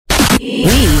We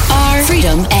are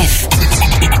Freedom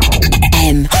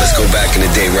FM. Let's go back in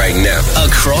the day right now.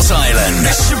 Across Ireland.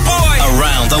 It's your boy.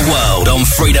 Around the world on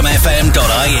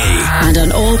freedomfm.ie. And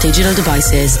on all digital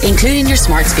devices, including your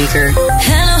smart speaker.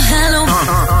 Hello.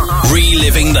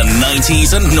 Reliving the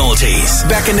 90s and noughties.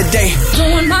 Back in the day.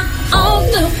 Doing my own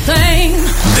little thing.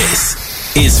 This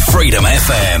is Freedom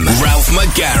FM. Ralph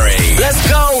McGarry. Let's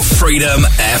go. Freedom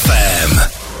FM.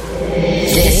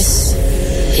 This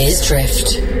is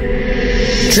Drift.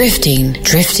 Drifting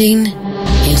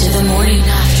into the morning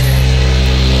after.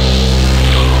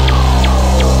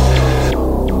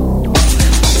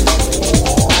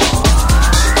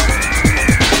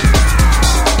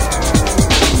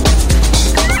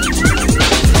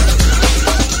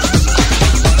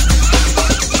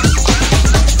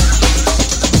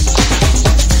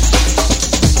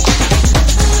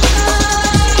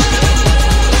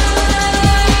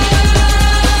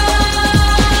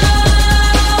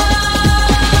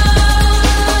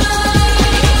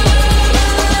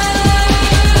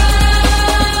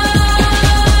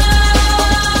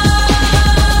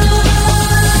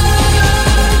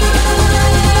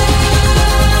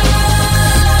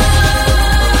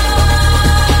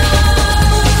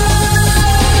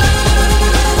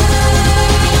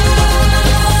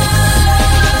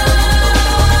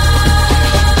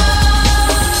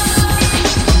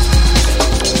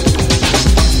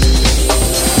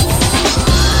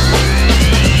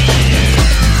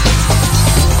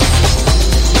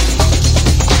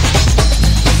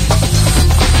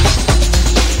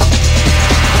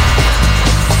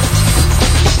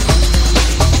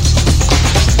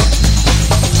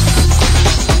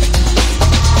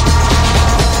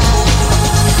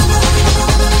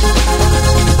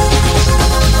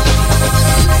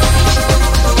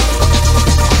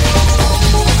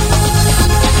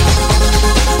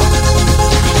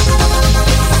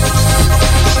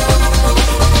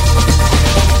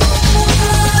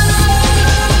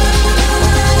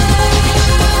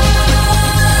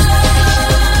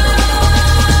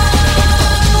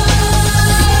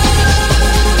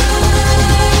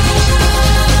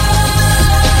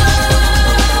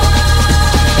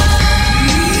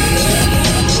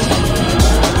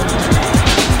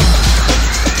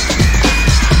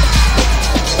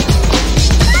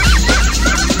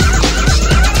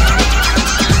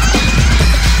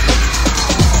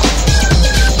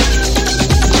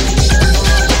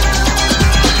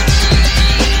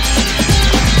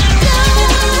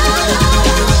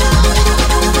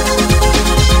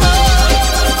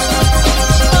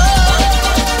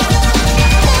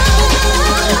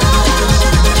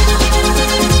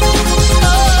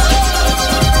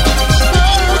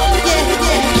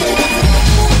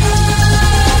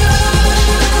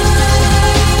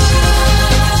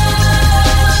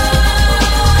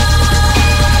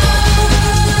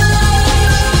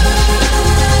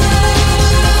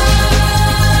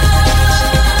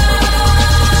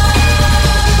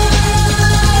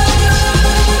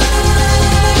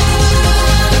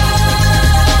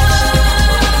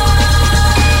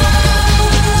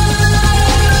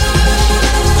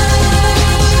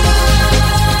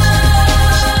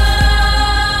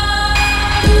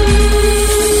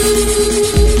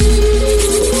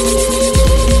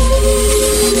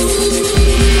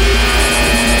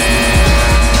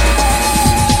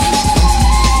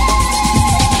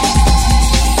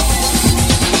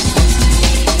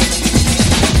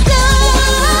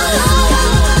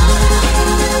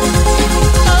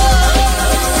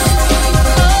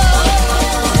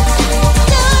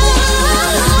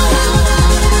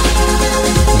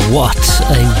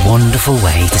 Wonderful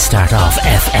way to start off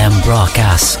FM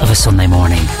broadcasts of a Sunday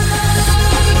morning.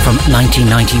 From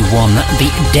 1991, the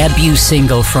debut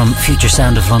single from Future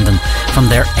Sound of London from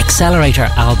their Accelerator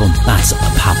album, that's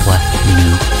Papua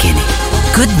New Guinea.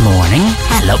 Good morning.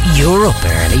 Hello, you're up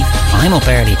early. I'm up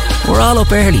early. We're all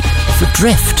up early for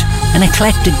Drift, an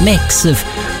eclectic mix of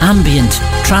ambient,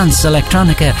 trance,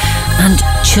 electronica and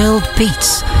chilled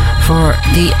beats for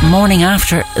the morning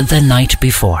after the night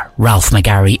before. Ralph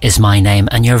McGarry is my name,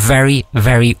 and you're very,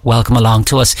 very welcome along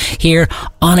to us here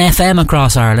on FM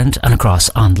across Ireland and across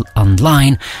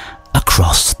online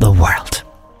across the world.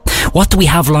 What do we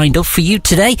have lined up for you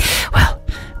today? Well,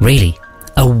 really,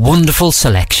 a wonderful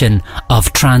selection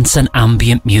of trance and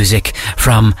ambient music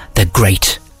from the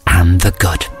great and the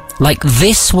good. Like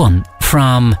this one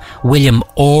from William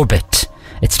Orbit.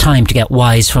 It's time to get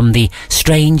wise from the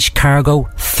Strange Cargo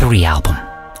 3 album.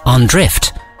 On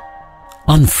Drift,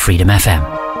 on Freedom FM.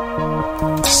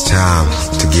 It's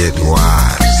time to get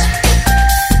wise.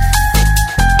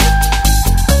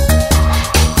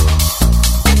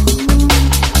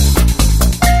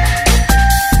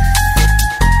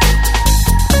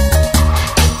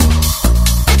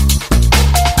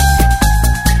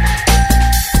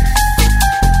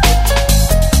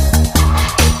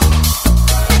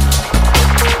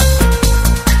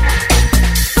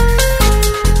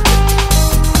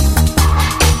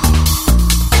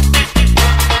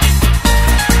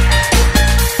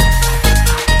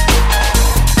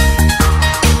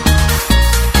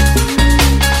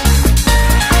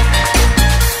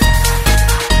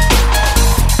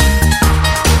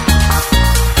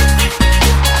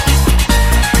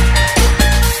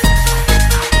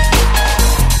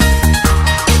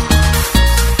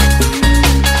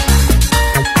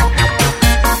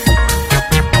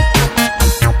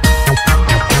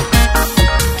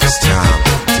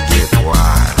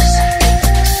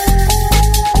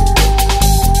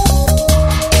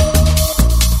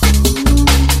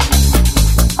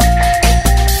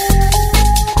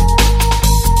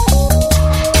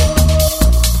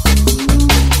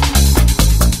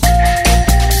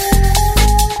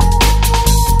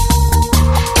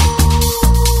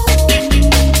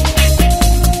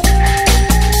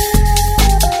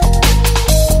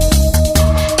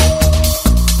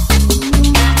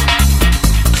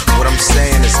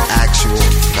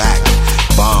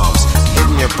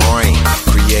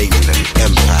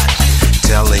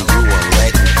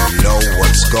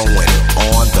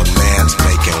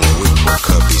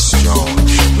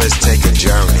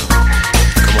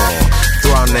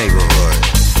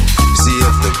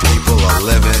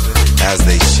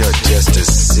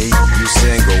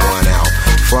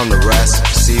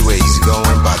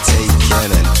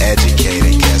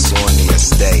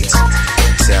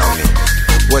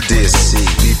 do you see?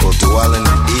 People dwelling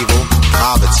in evil,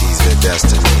 poverty's their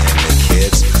destiny, and the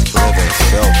kids live in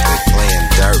filth, they playing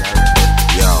dirt.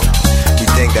 Yo, we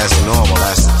think that's normal,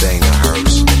 that's the thing that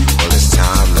hurts. Well, it's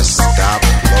time to stop,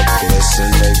 look,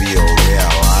 listen, maybe you'll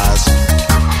realize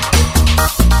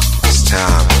it's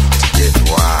time to get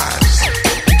wise.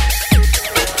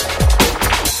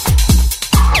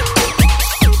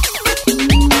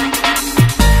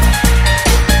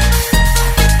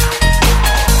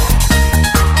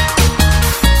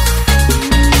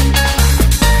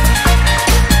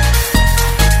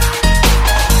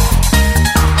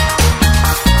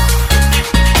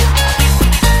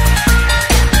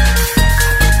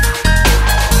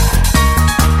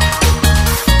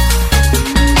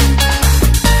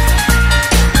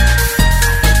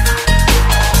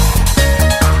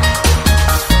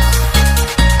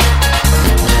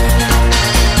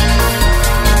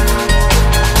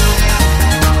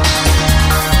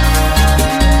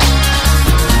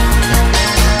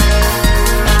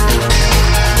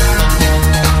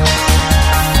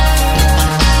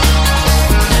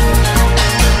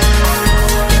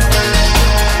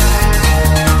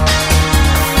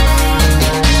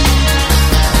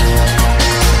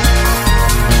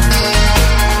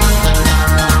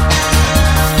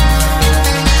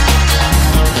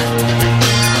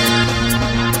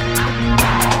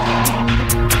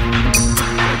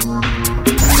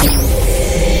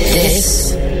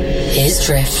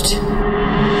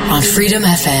 Freedom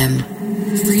FM.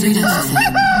 Freedom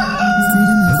FM.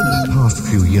 Over the past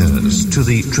few years, to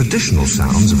the traditional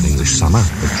sounds of an English summer,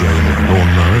 the drone of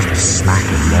lawnmowers, the smack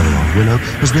of leather on willow,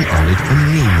 has been added a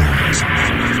new noise.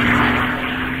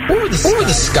 What were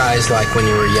the skies like when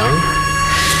you were young?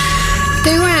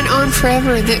 They went on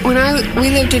forever. We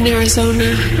lived in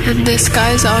Arizona, and the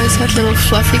skies always had little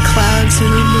fluffy clouds in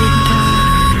them,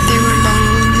 and they were long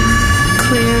and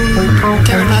clear, and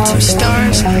there were lots of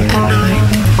stars at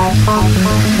night. And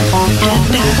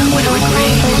when it would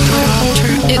rain,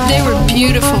 they were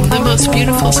beautiful, the most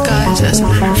beautiful skies, as a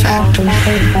matter of fact.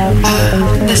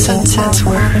 The sunsets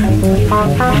were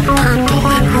purple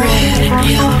and red and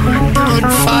yellow and on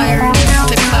fire, and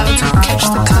the clouds would catch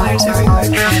the colors everywhere.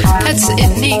 That's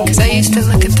neat, because I used to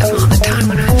look at them all the time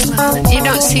when I was little. You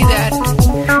don't see that.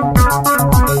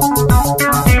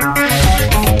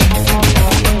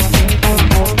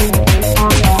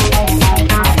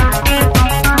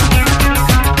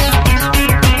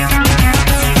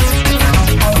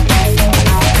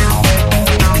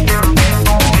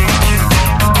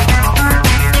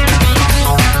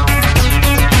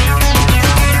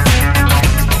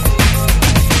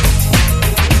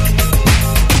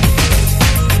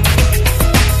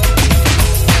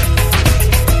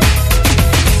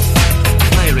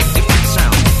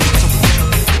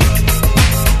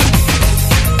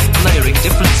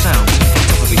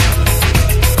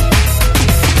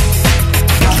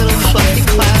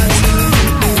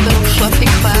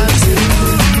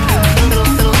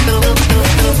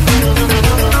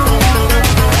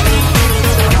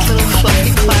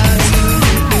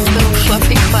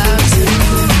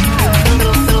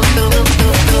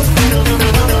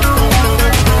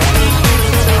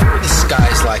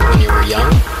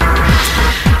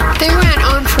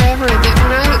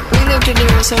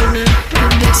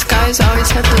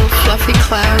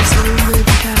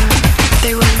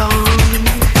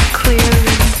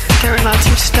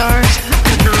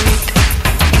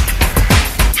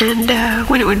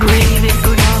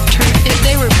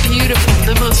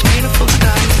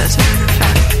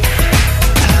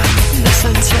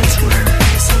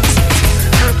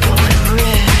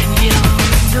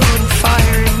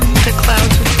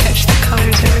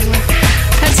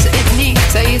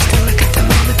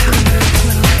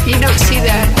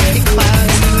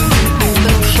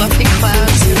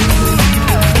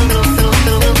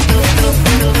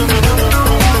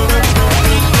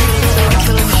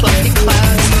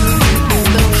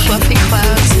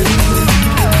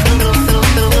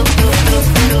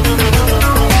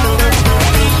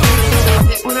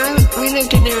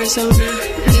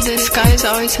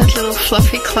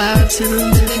 Fluffy clouds in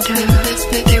them, and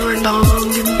they were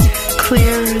long and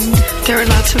clear, and there were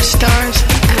lots of stars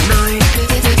at night.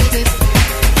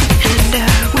 And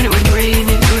when it would rain,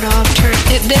 it would all turn.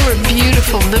 They were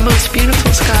beautiful, the most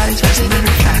beautiful skies, as a matter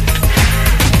of fact.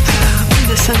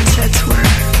 The sunsets were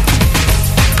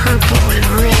purple and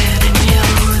red and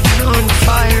yellow and on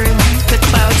fire, and the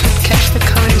clouds would catch the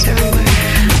colors everywhere.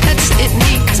 That's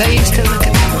neat, because I used to look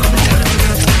at them all the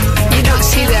time. You don't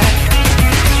see that.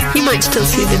 You might still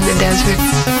see it in the desert.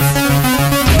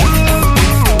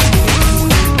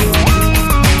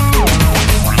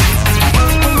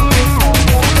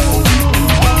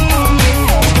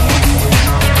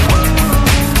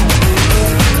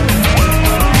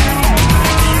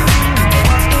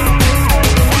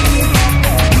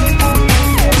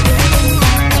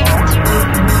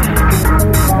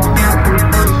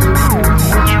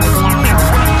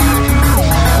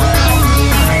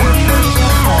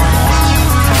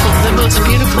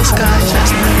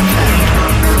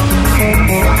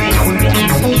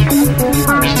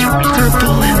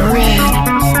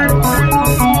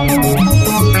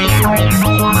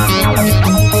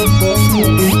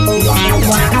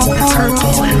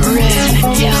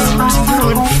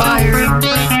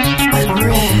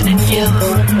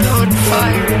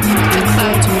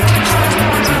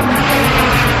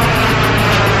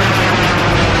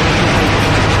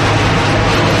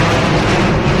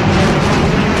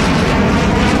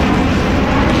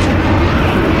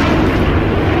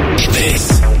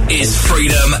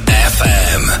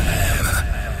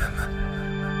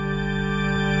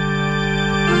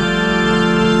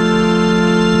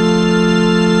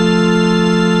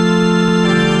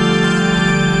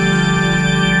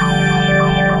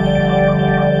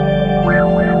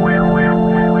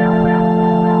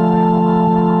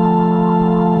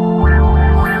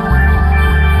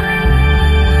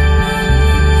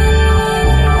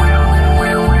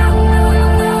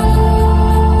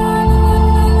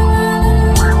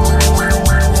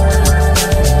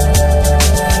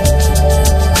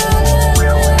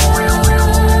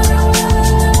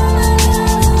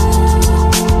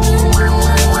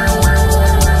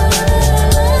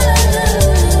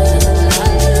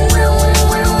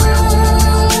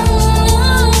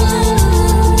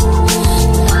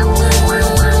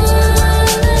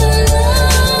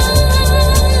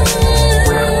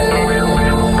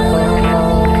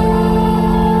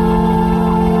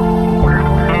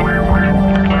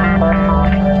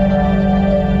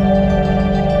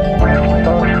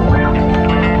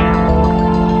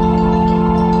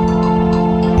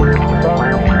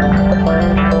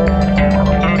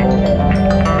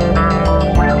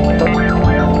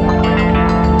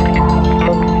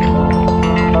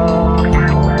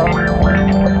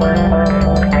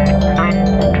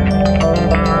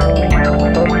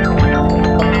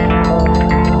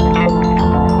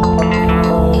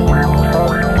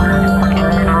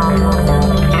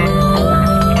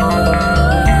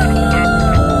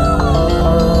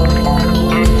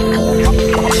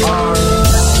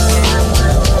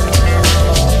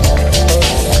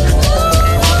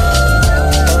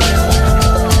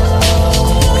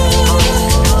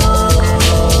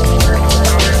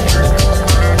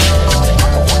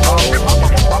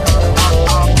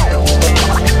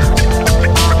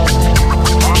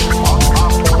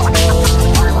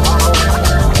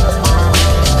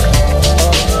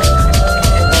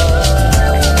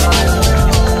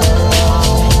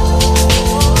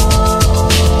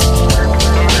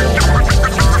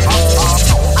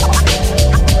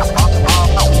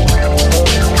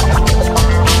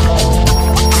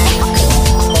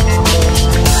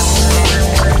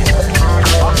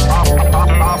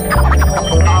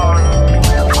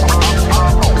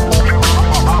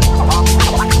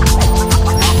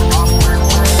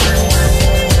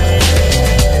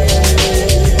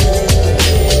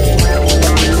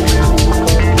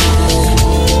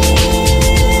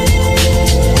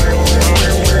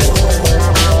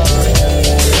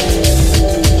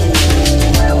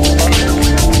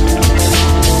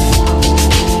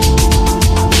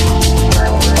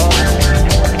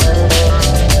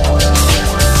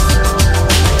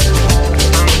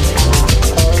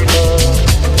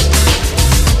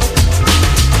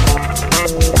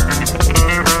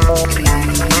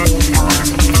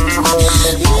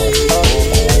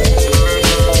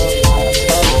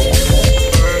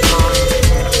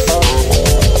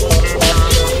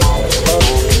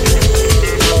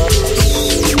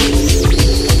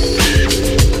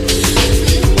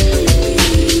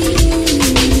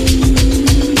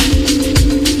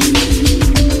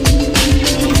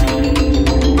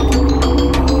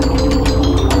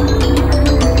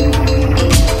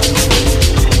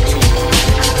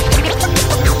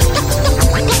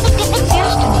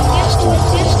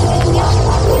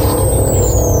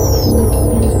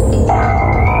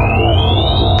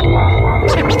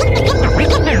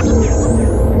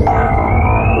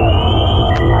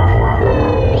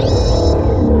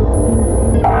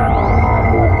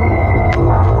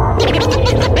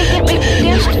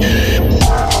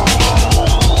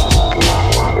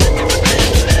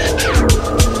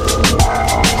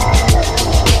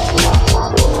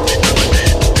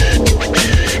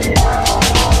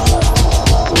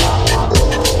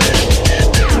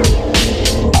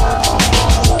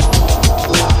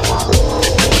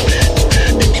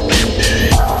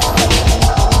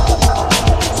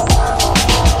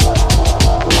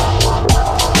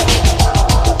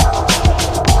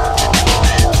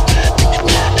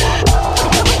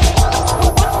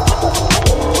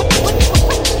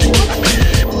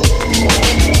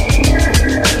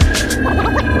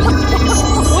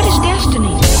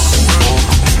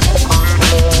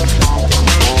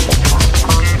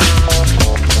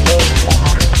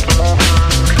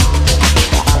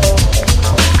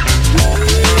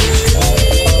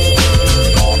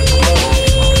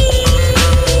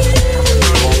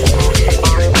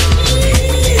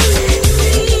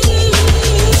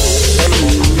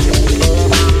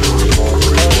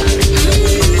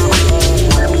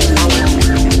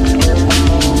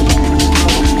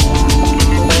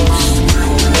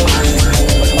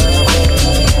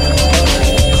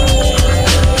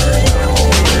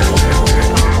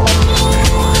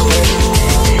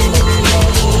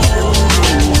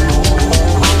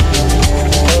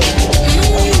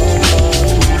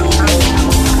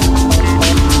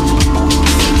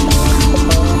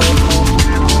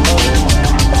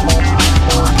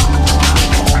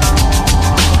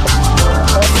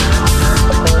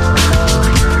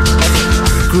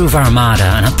 Groove Armada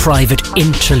and a private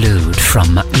interlude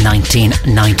from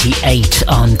 1998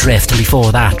 on Drift. And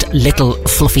before that, Little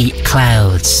Fluffy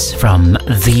Clouds from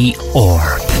The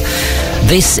Orb.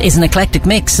 This is an eclectic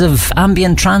mix of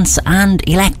ambient trance and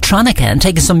electronica, and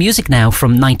taking some music now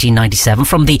from 1997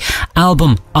 from the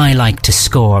album I Like to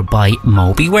Score by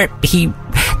Moby, where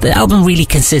the album really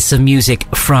consists of music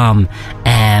from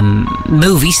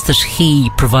movies that he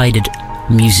provided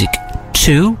music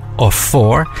to or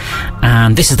for,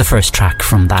 and this is the first track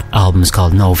from that album. It's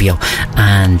called Novio,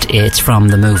 and it's from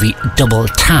the movie Double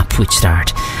Tap, which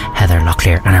starred Heather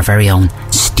Locklear and our very own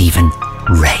Stephen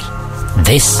Ray.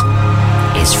 This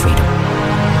is Freedom.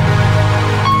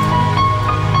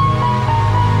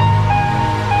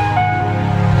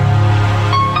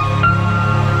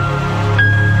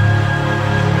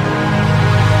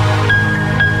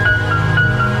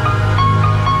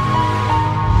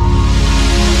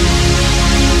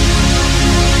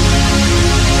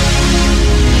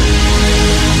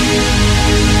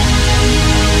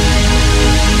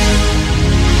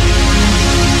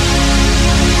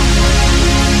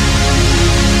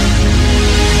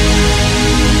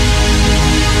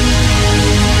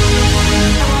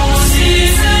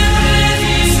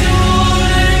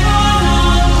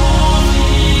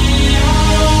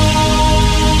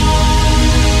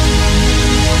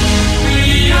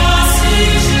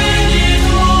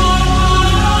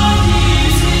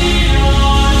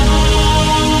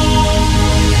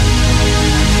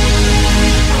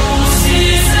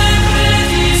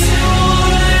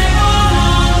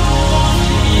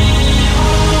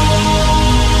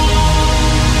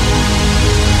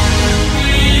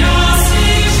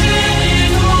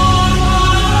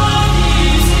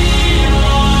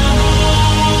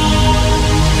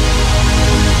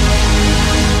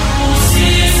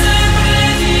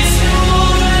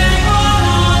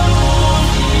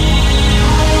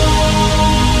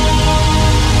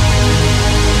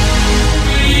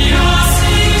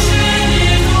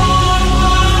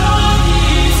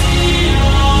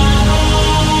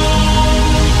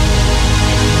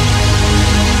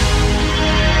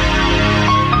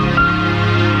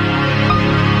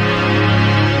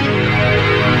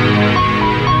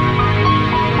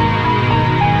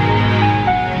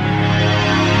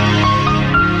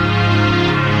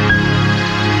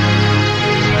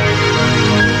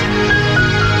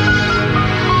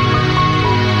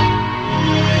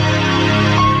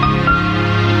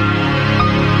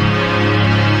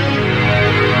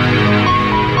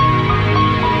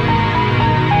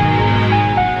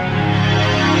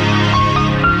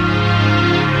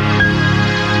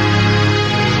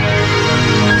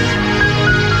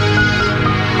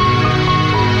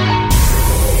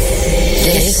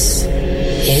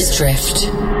 Drift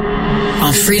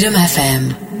on Freedom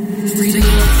FM. Freedom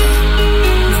FM.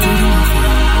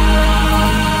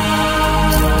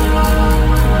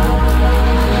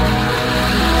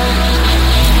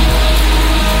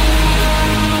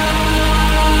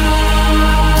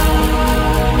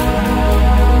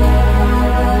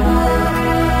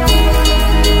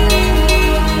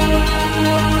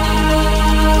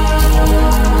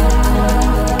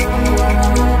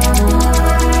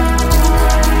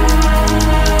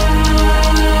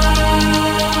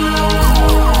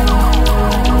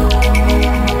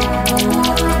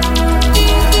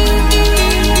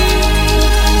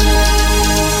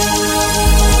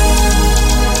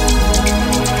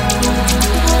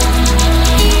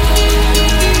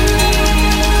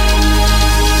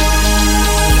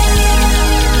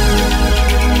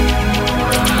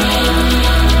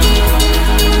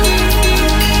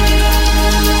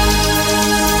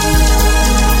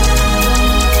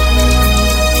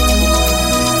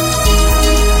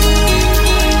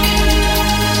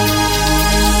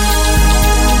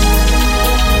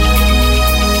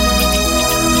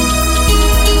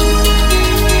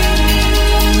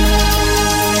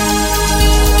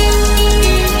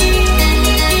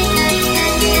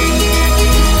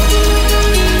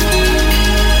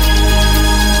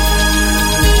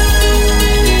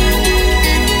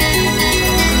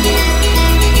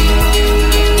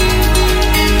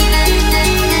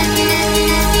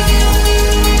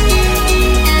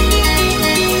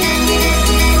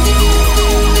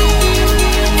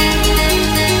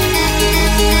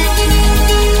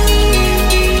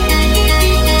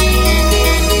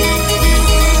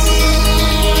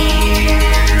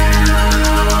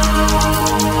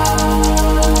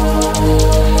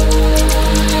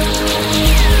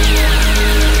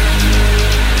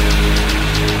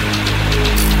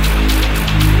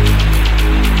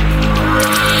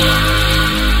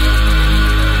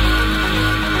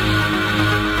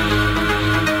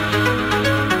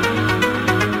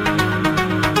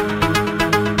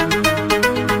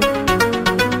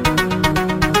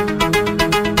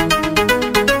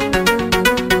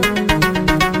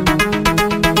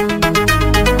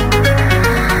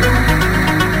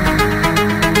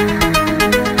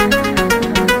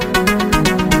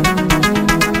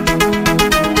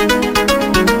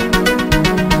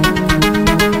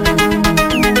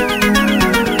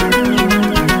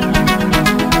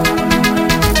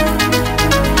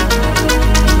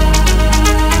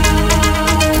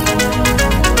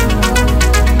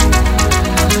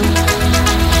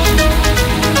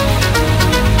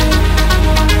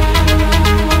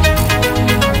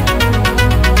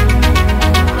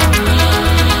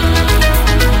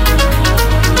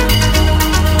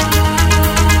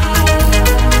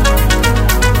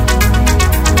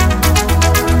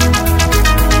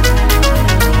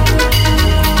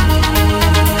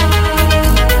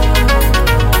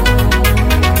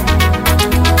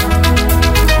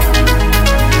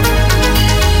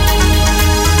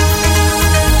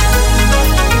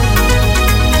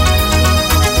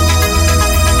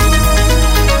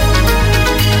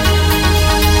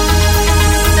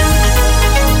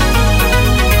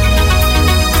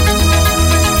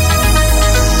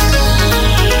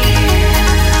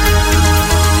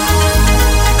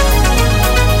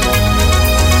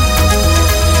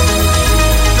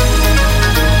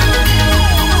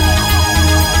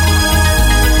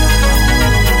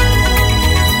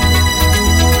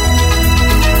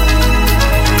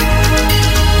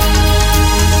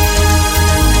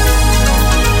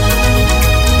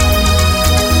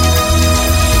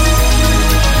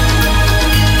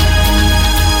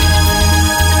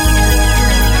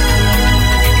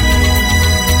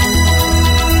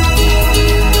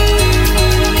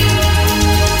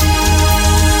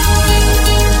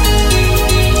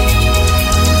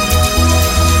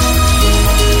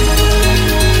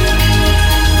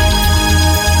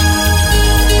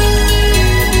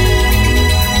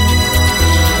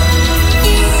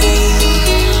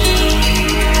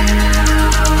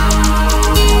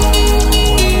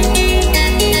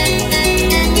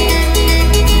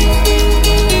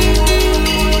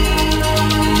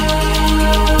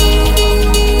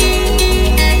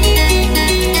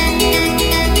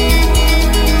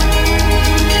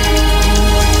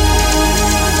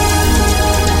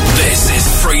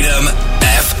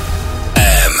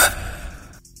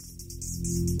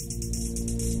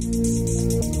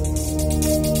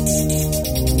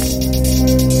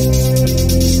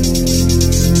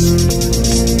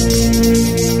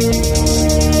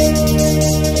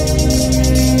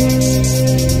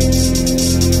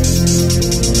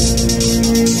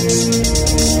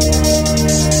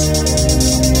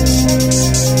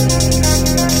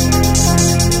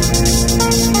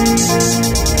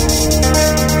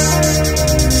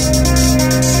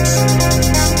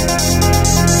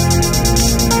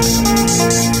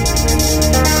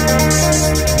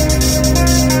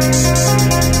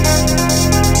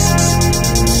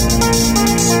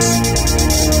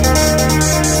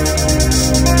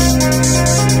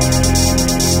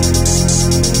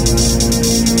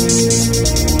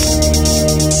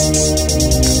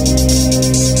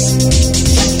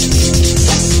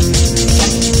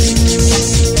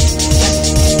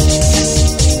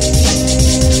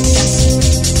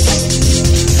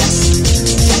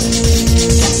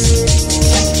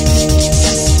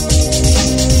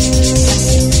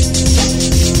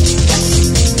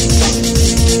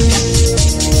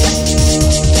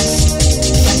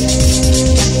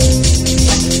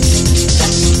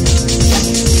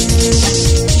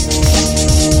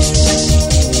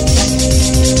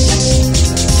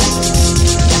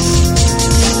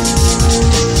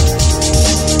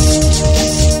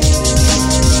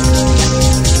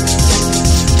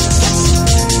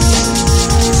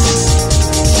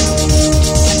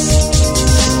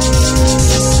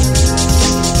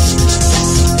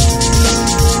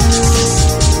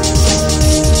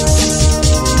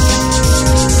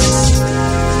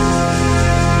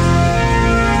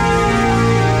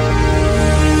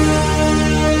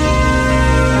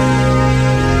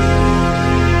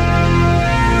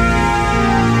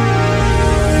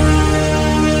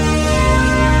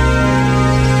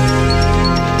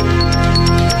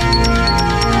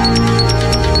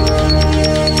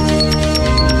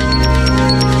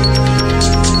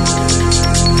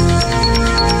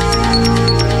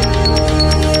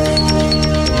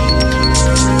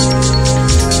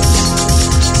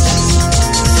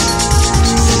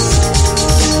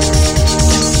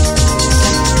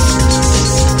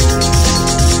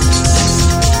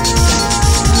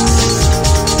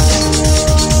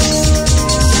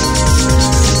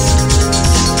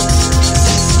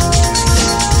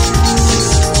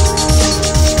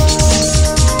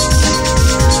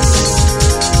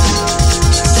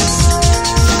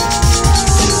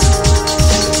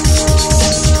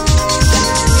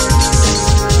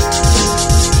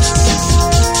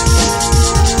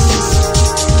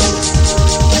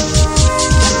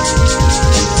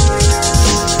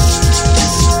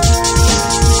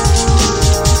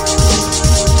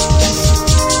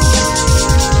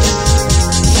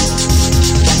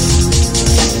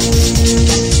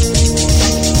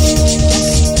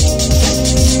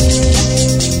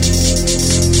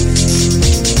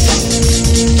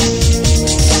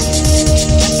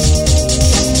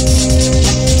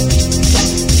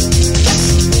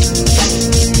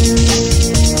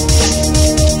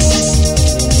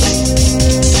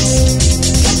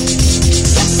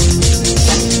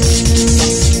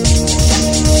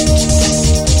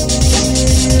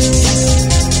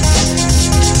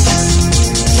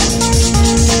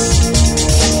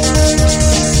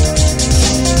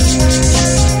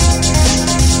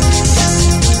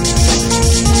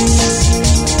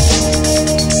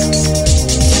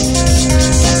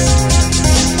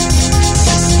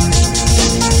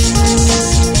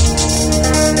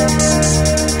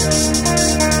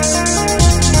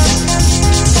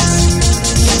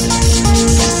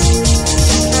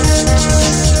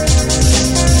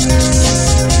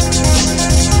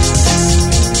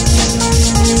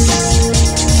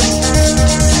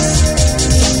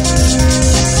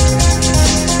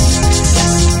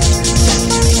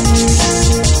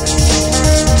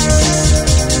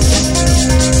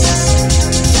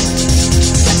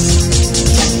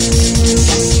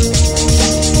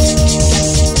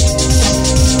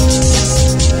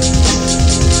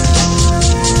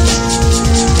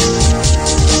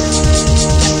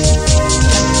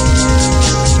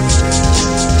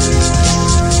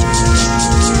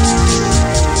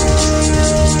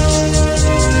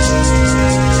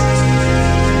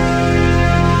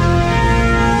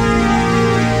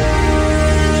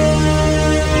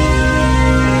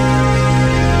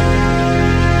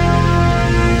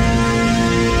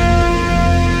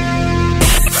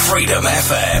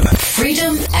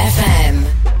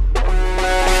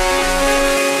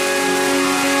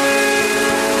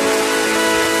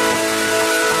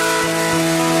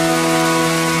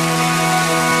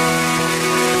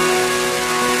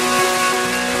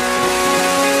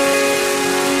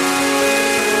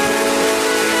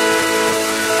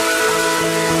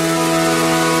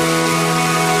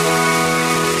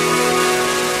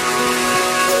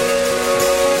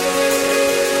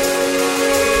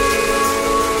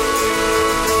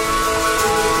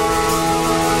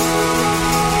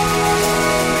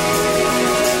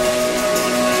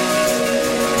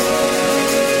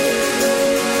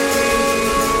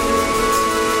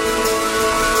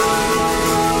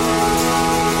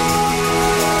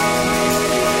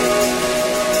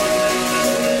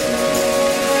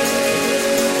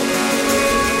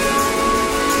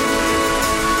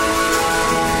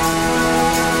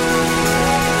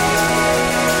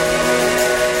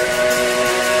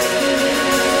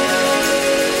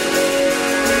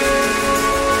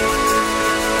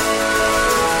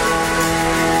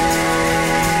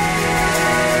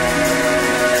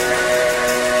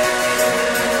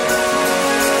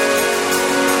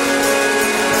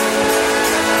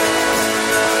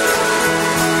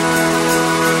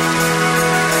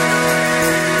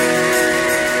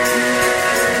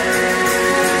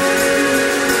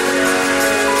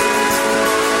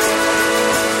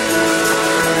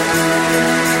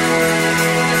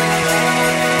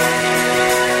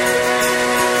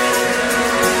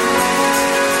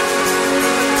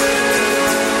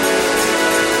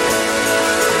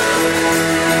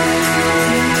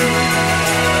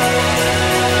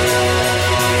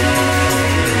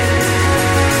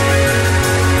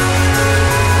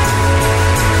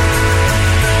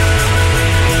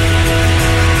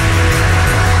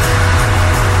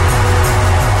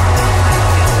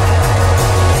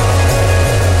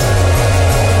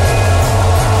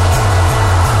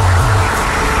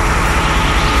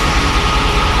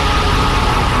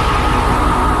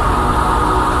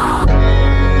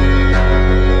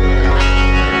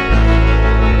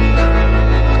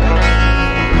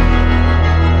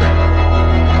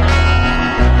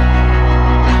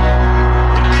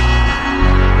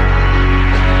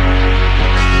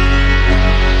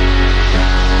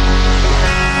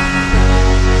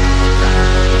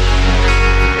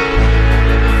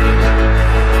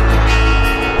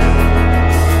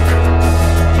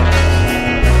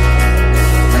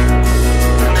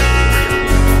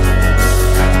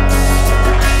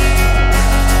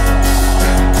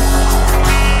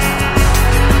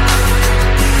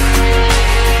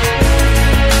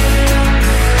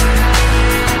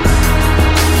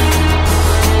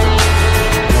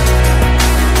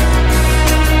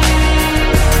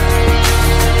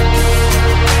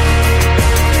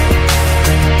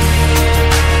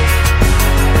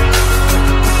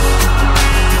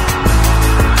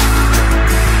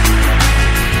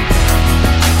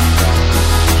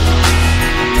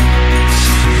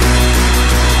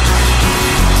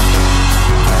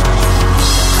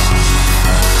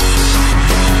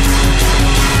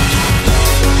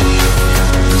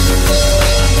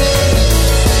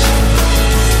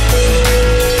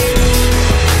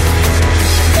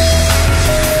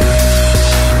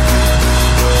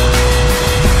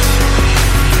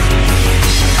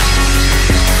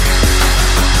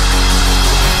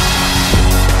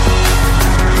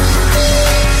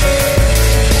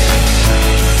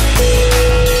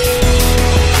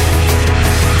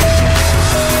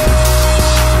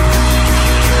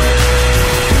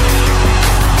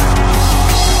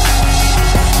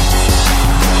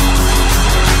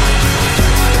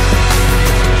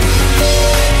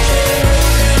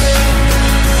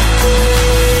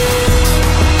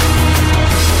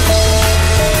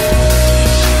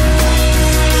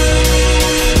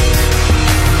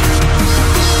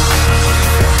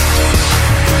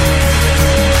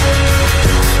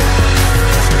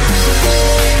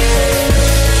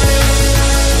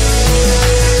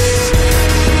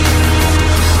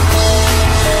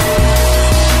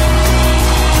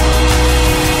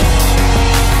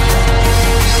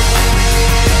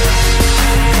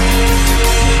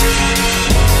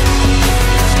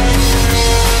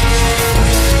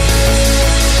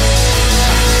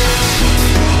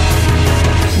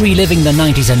 reliving the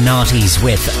 90s and noughties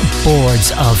with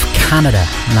Boards of Canada,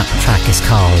 and that track is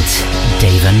called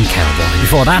Davin Cowboy.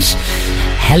 Before that,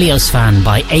 Helios Fan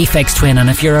by Aphex Twin, and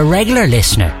if you're a regular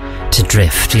listener to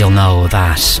Drift, you'll know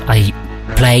that I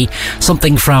play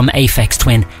something from Aphex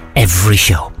Twin every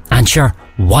show. And sure,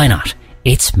 why not?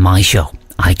 It's my show.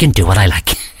 I can do what I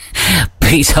like. But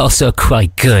he's also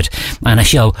quite good, and a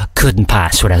show couldn't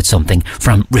pass without something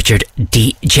from Richard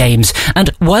D. James. And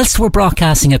whilst we're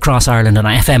broadcasting across Ireland on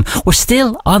FM, we're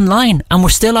still online and we're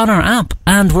still on our app,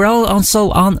 and we're all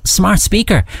also on smart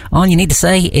speaker. All you need to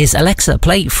say is, Alexa,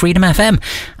 play Freedom FM,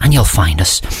 and you'll find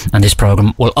us. And this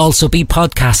programme will also be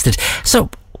podcasted, so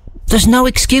there's no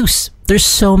excuse. There's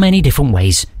so many different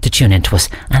ways to tune into us,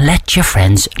 and let your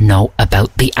friends know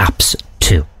about the apps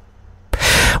too.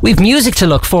 We've music to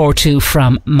look forward to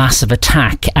from Massive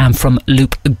Attack and from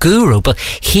Loop Guru, but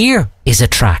here is a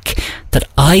track that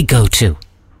I go to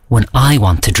when I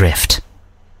want to drift.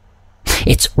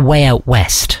 It's Way Out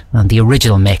West and the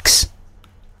original mix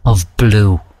of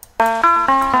Blue.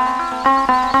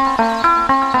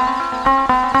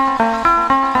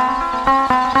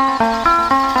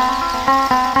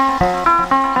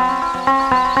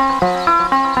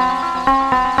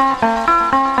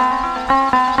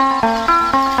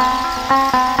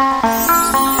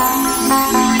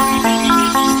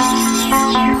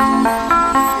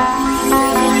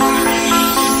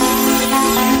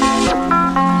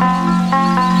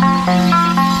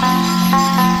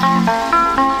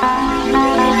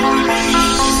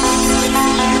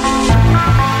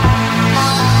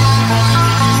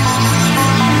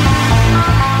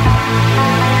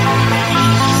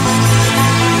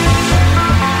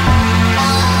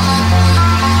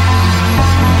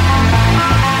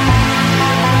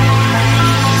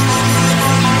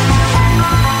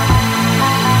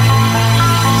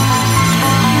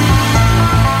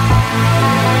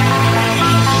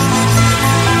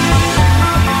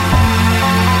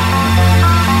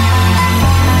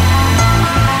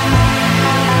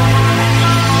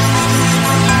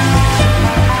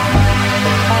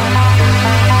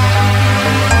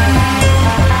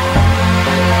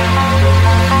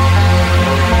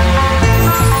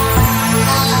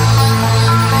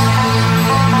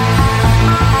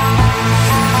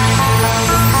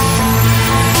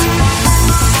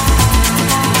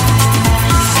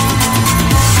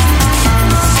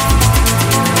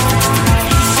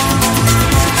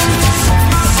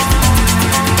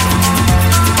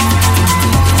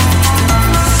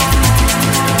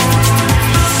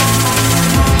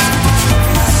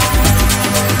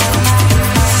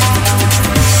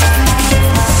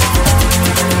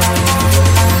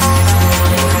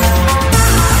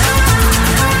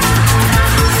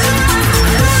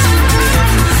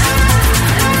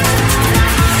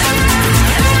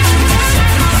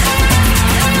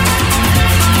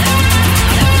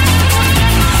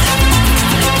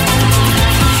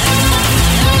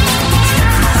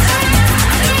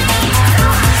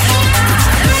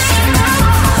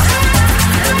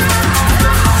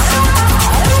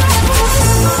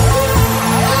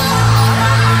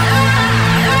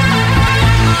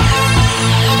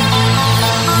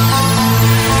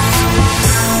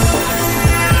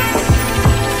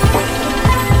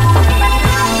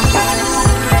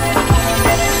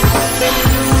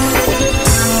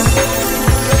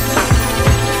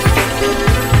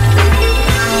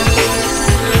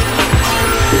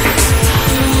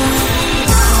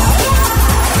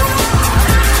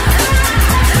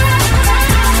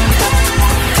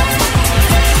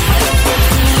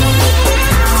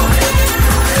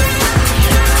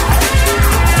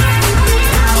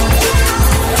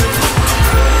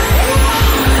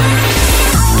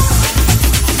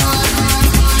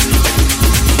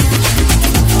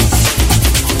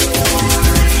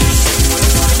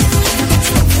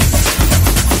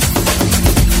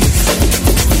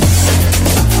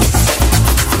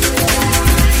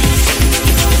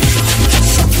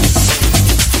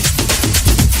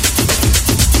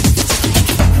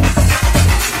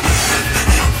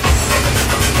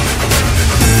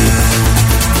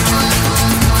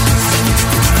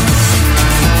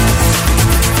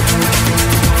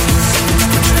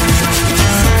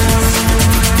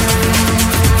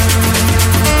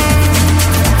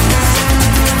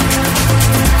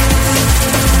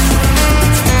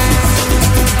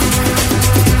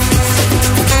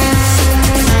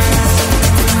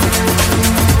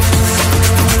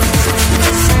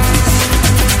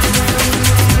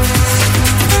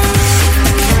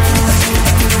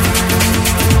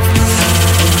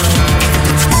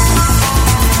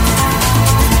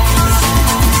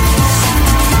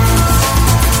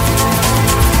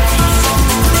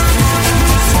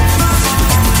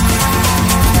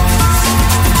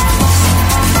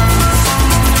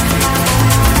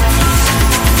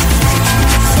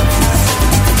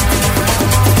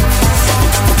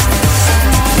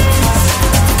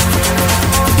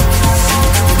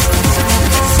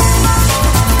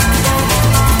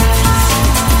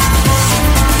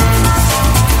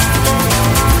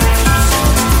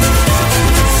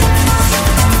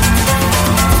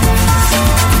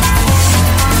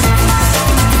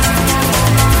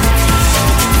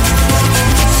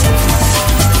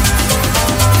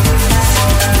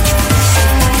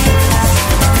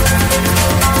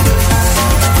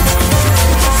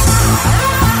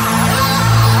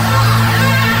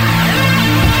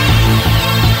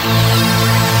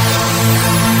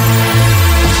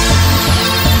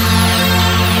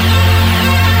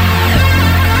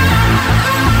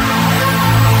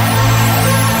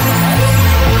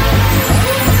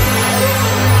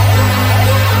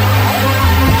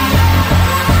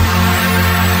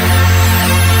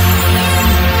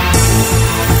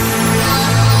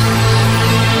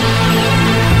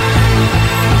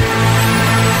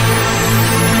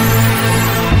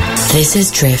 This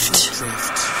is Drift.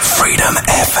 Freedom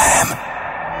FM.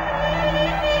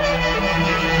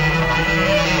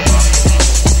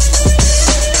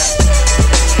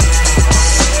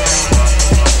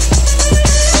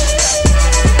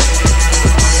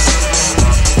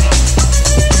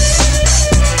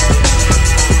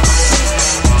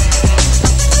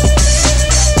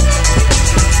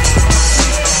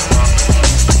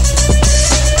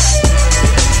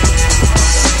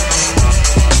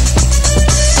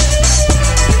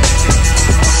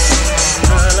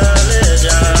 La la la.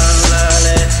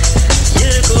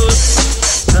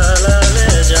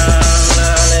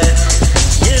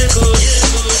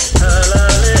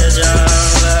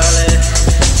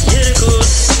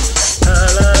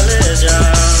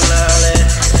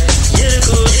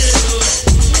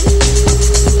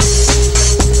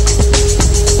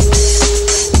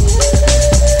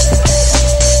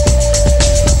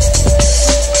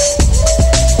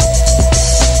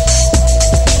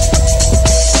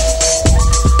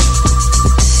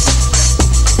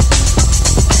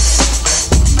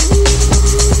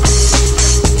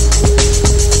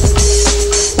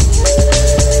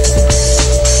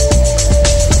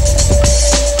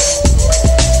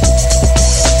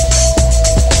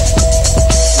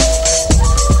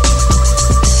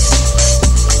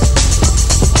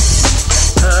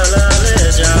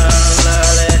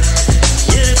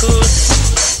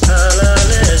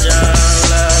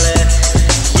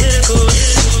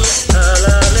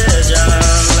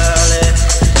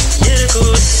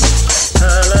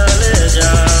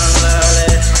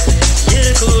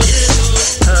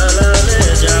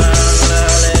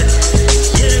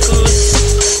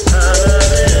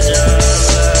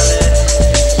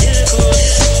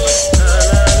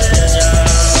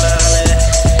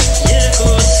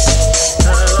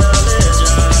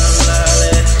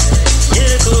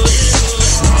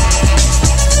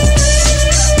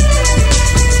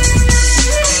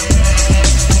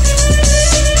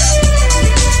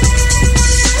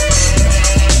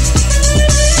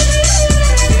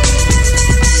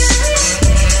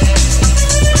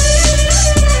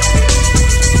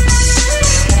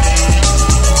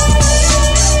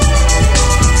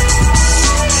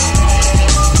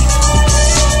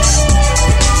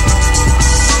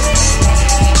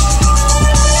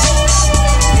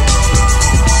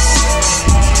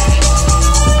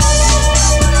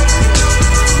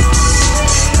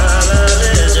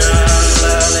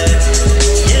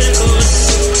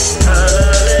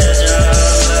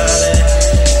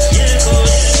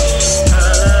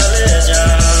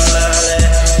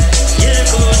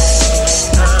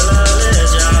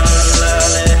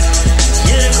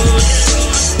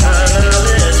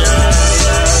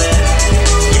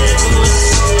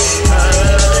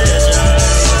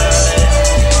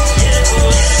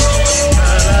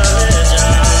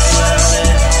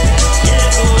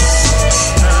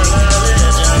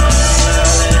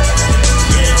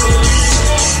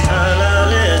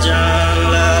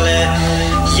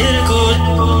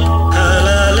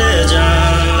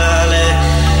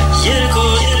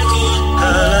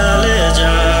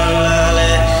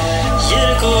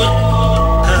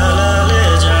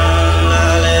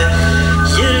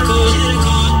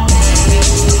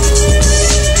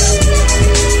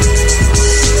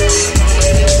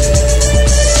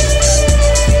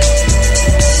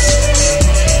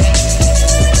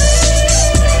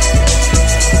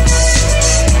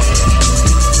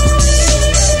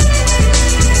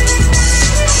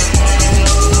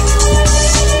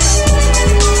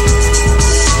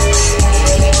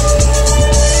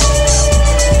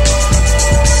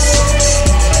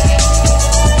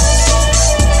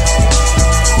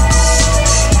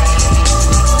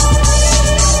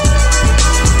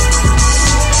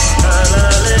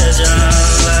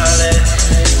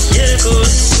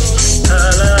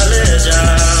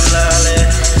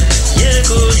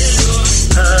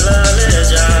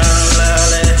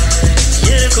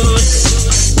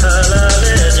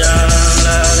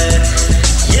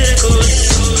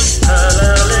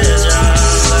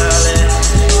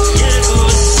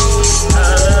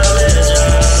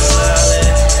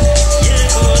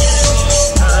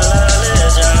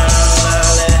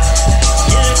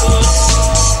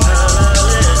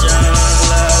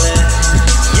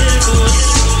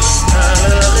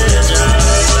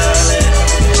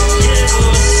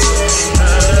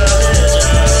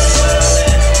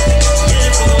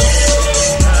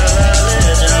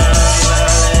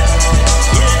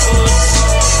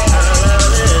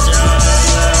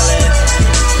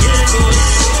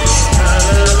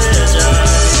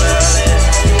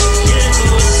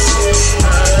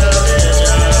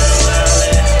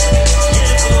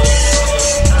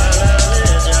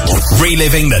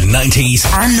 Reliving the 90s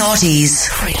and noughties.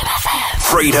 Freedom FM.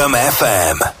 Freedom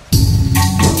FM.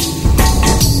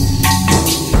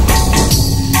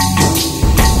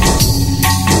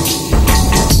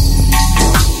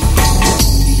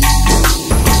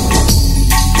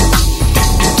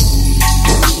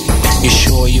 You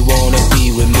sure you wanna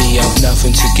be with me? I've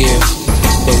nothing to give.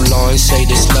 No lines say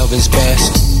this loving's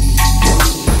best.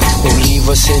 Will leave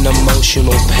us in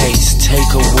emotional pace.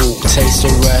 Take a walk, taste a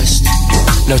rest.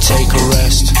 No, take a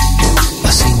rest. I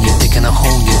seen you digging a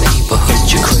hole in your neighborhood.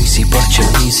 You're crazy, but you're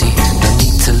lazy. No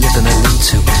need to live in a need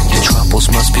to. Your troubles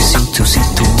must be seen to. See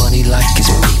through money like it's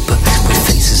paper. With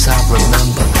faces I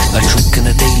remember. I drink on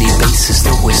a daily basis.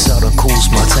 Though it seldom cools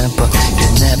my temper.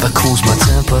 It never cools my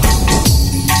temper.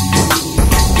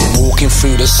 Walking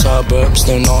through the suburbs,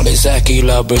 they're not exactly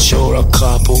lovers, you're a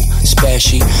couple.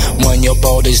 Especially when your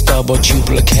body's double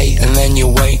duplicate. And then you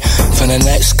wait for the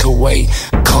next Kuwait.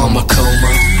 Karma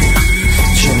coma,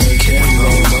 Jamaica and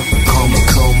Roma. Karma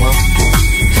coma,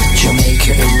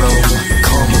 Jamaica and Roma.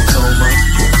 Karma coma,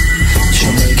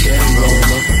 Jamaica and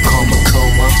Roma. Karma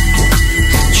coma,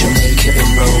 Jamaica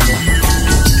and Roma.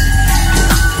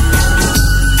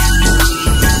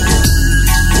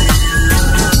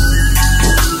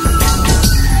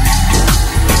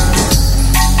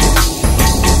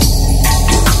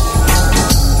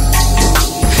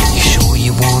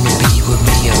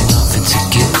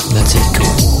 Now take a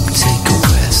walk, take a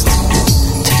rest,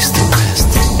 taste the rest.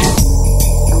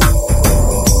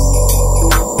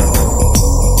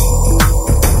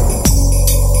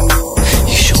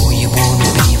 You sure you wanna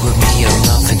be with me? I've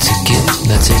nothing to give.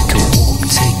 Now take a walk,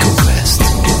 take a rest,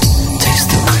 taste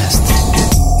the rest.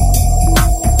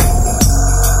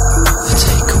 Now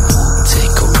take a walk,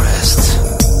 take a rest,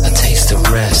 now taste the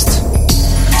rest.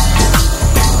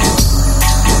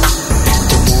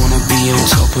 Don't wanna be on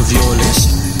top of your list.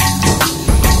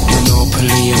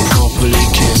 Monopoly and properly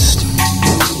kissed.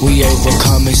 We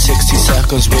overcome in 60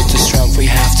 seconds with the strength we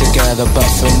have together. But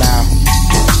for now,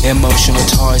 emotional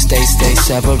ties, they stay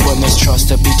severed. When there's trust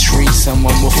to be treated,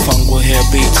 someone will funk will hear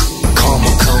beats.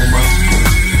 Karma coma,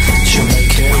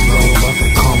 Jamaica and Roma.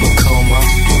 Karma coma,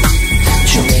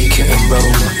 Jamaica and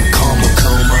Roma. Karma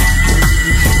coma,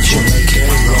 Jamaica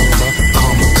and Roma.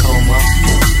 Karma coma,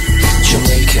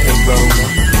 Jamaica and Roma.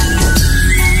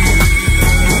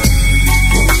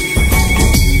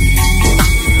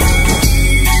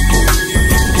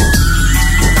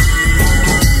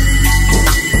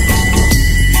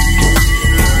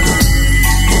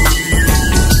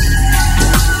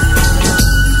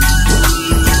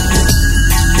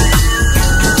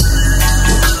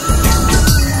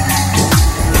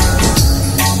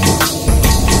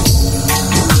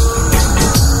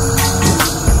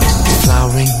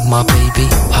 My baby,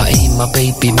 I ain't my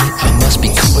baby, me, I must be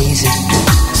crazy.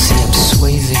 See, I'm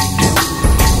Swayze.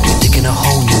 You're digging a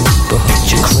hole in your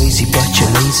neighborhood. You're crazy, but you're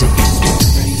lazy.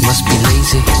 Must be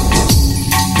lazy.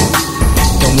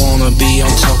 Don't wanna be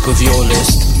on top of your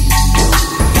list.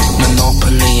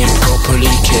 Monopoly and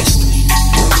properly kissed.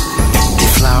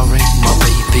 Deflowering, my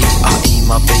baby, I ain't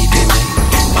my baby, me,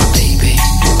 my baby.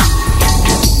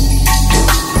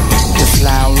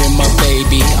 Flowering my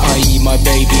baby, I.e. my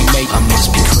baby mate. I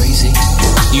must be crazy,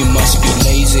 you must be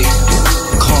lazy.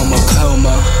 Karma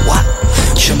coma, what?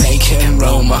 Jamaica and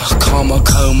Roma. Karma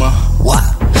coma, what?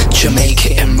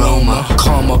 Jamaica and Roma.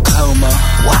 Karma coma,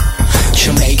 what?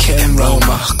 Jamaica and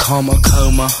Roma. Karma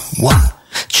coma, what?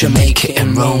 Jamaica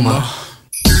and Roma.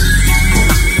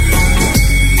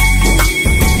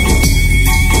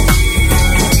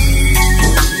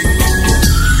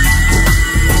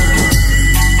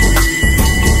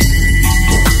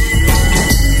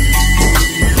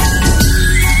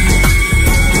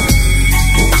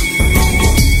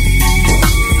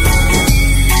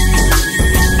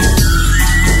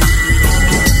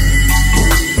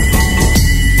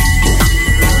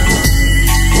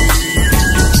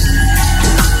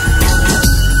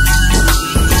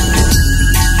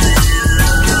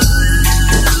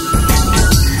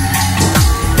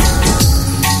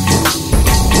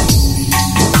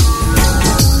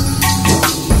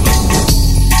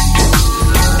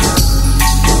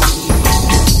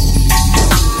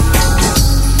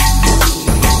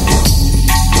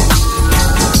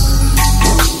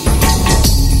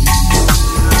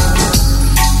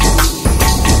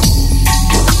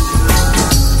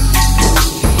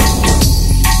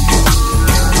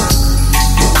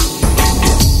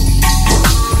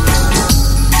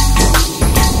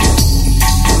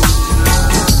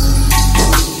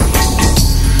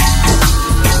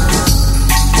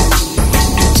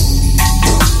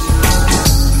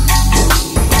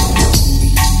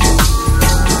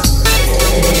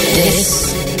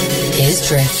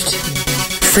 Spindrift.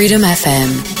 Freedom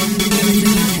FM.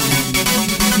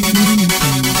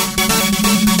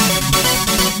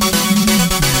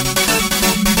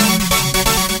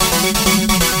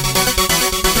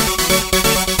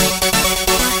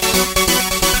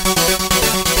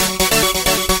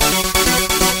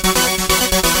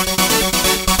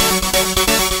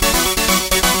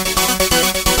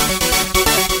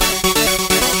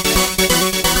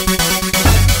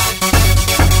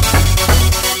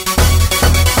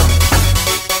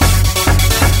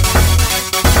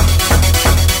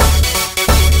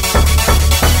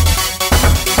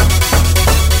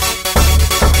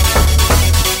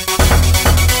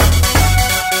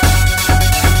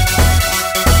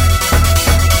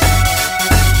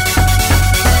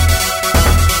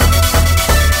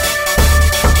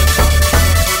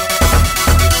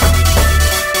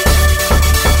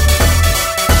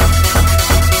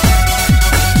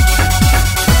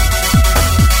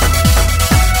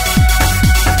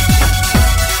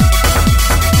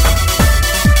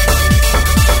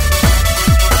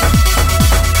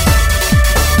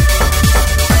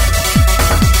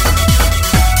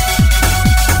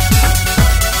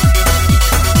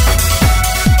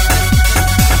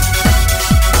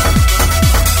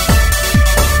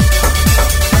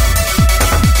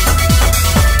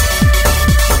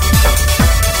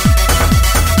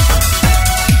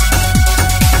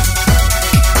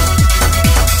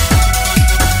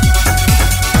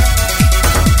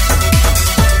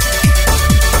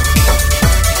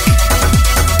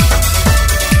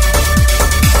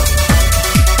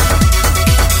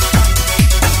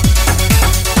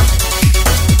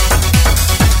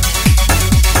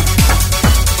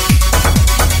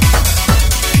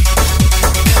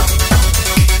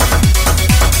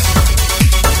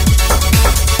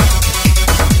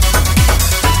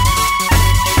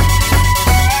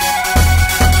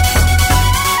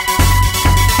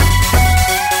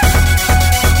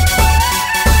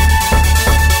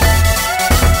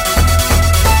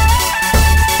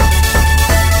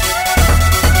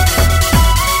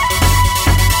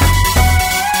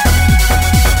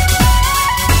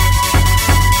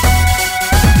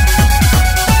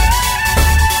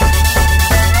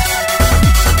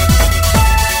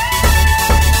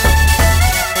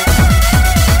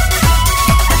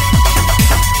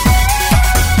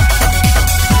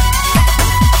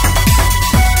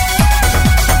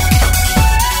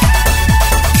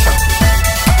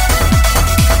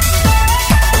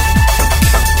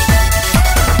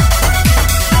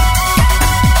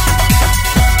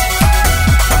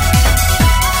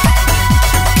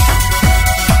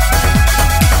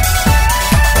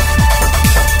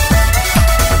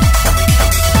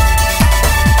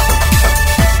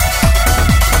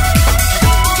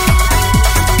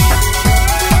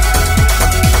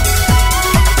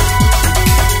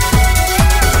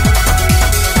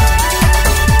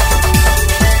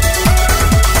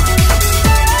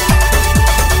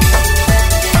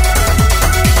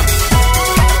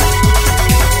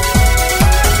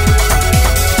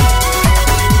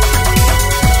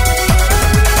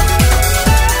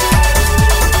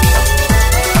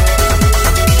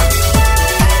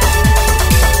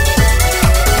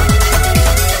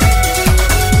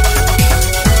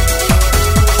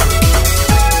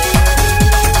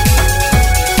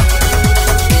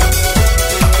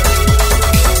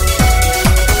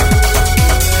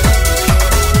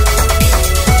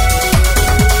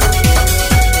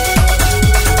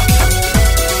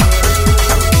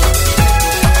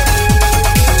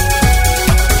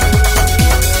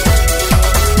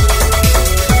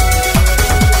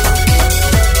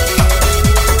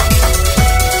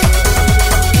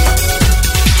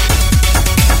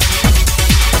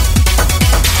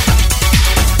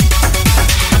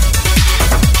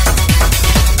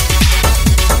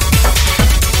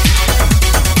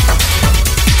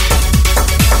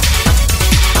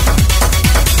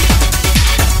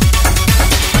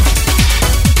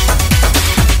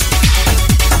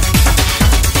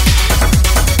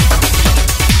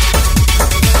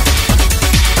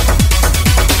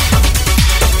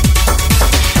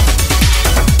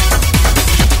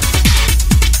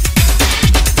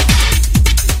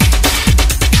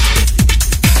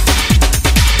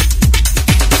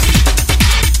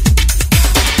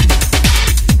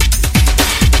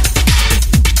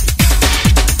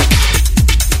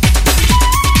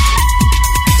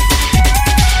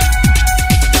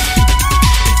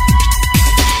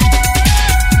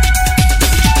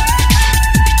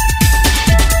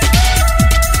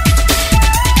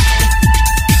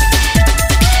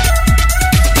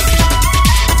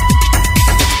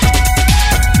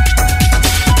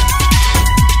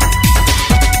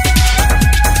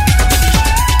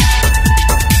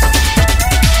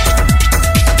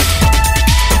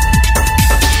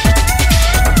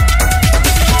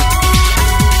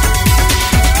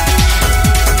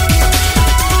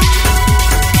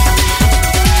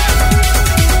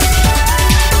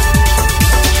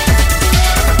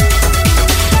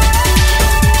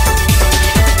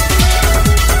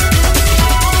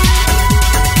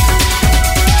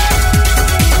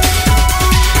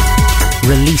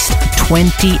 released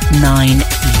 29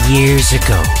 years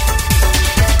ago.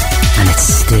 And it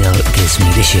still gives me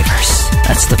the shivers.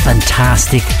 That's the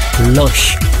fantastic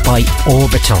Lush by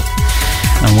Orbital.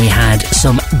 And we had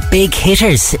some big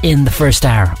hitters in the first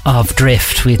hour of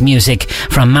Drift with music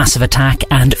from Massive Attack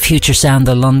and Future Sound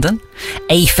of London,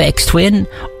 Aphex Twin,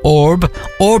 Orb,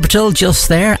 Orbital just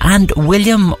there, and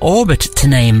William Orbit, to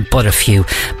name but a few.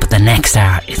 But the next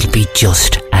hour, it'll be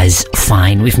just as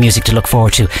fine. We've music to look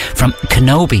forward to from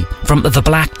Kenobi, from The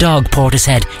Black Dog,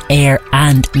 Portishead, Air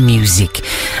and Music.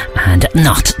 And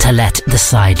not to let the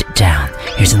side down,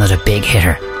 here's another big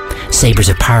hitter, Sabres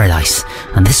of Paradise,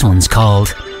 and this one's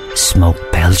called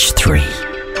Smoke Belch 3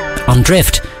 on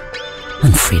Drift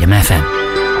on Freedom FM.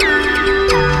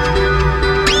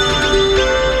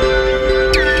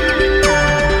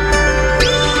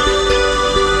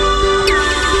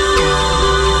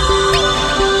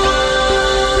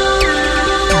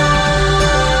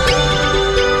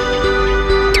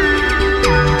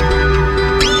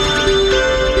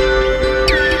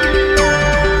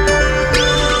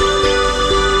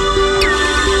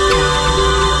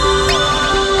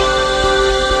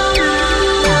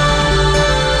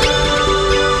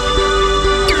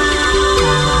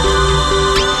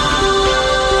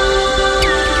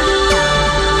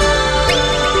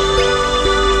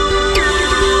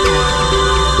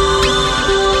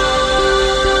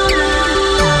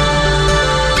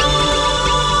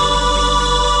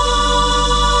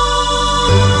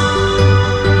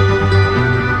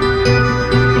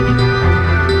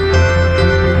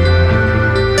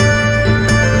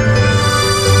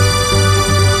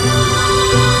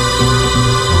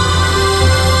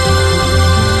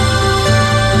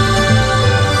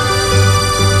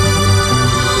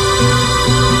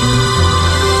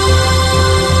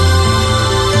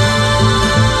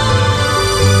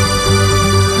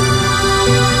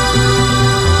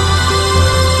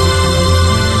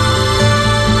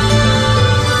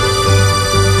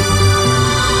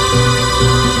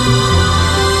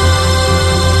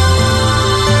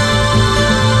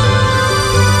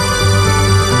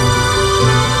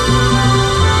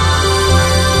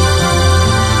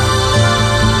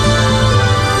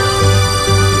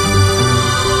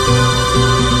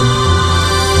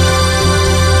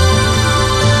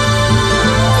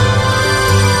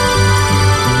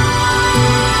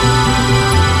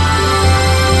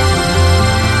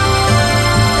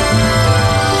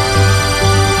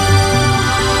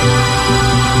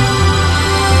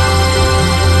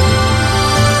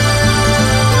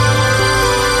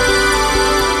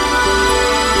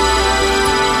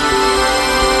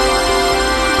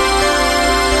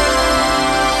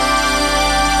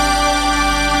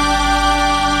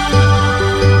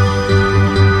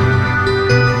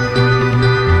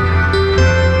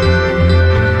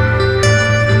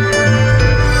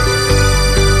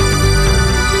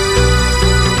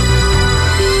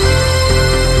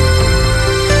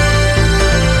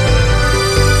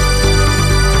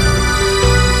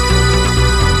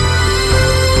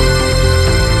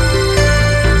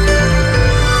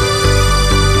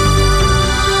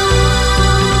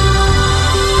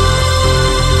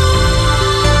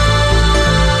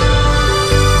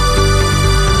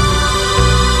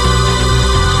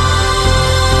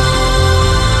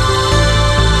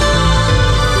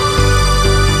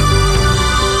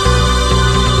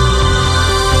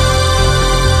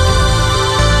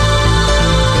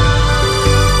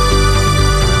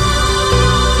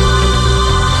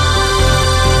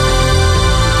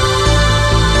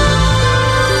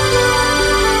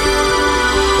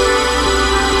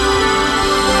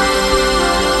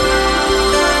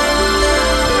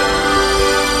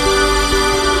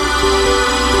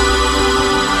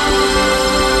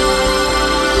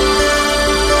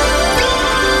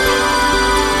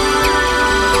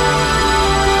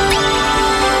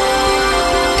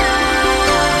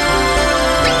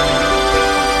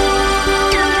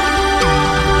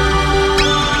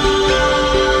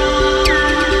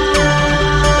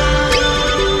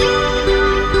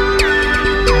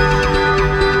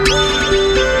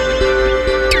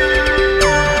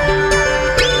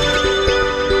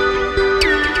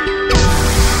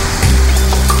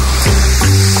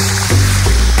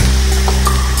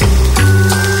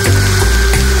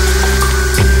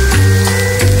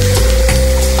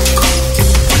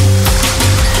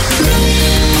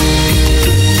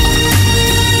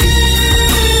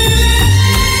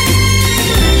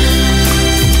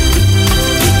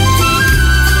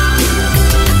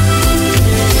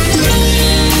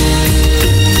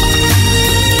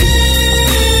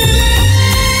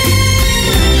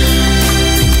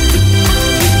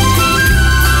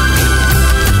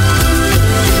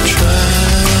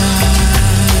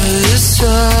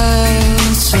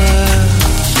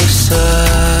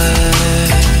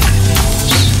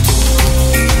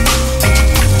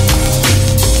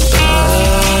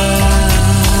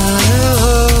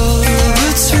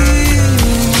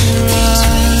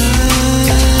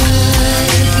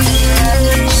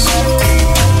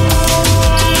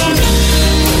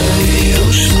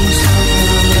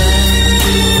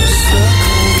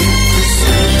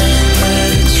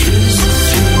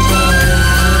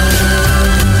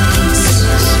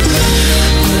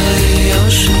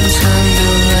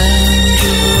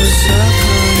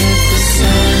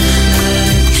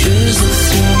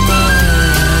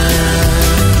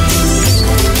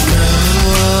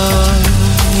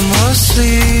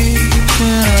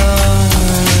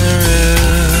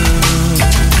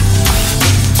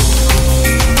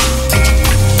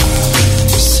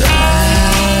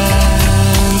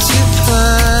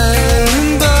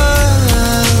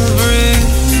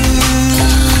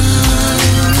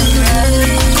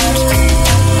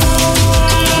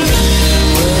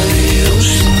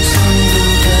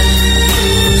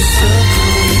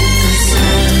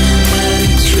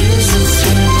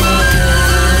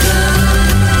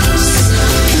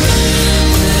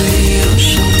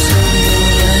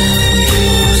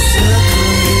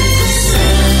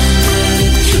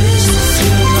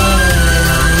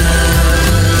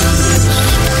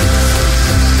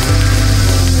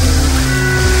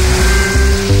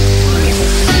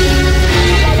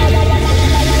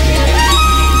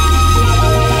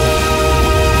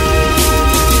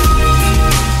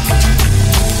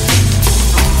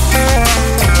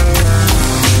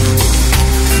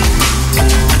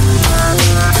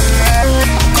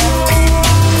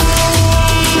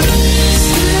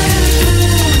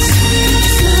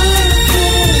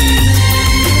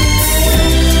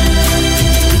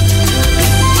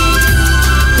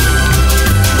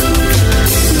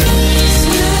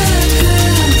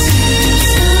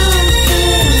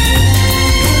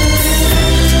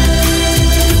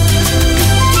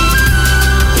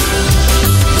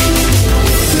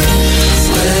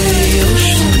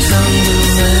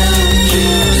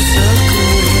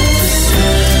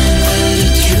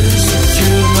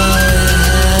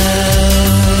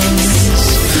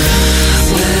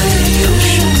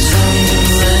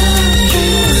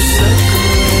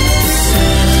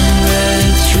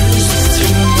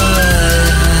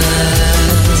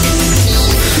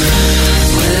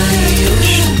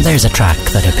 there's a track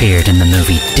that appeared in the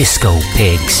movie Disco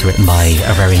Pigs, written by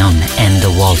our very own Enda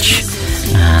Walsh,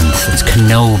 and it's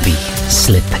Kenobi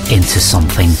Slip Into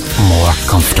Something More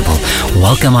Comfortable.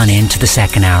 Welcome on into the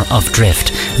second hour of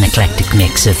Drift, an eclectic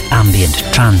mix of ambient,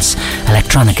 trance,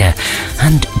 electronica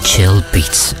and chill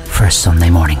beats for a Sunday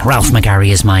morning. Ralph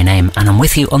McGarry is my name, and I'm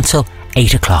with you until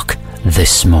 8 o'clock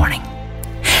this morning,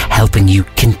 helping you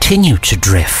continue to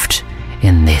drift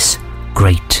in this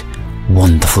great,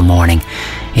 wonderful morning.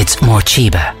 It's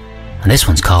Morchiba, and this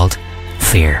one's called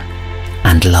Fear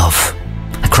and Love.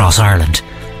 Across Ireland,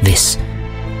 this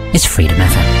is Freedom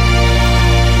FM.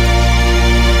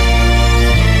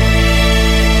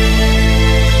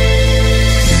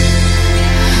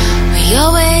 We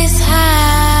always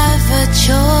have a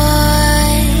choice,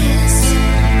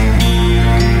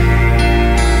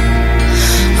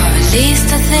 or at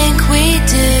least I think we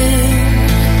do.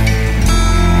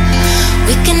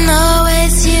 We can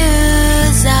always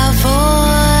use our voice.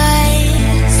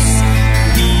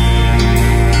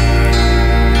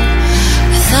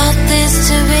 I thought this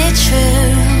to be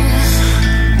true.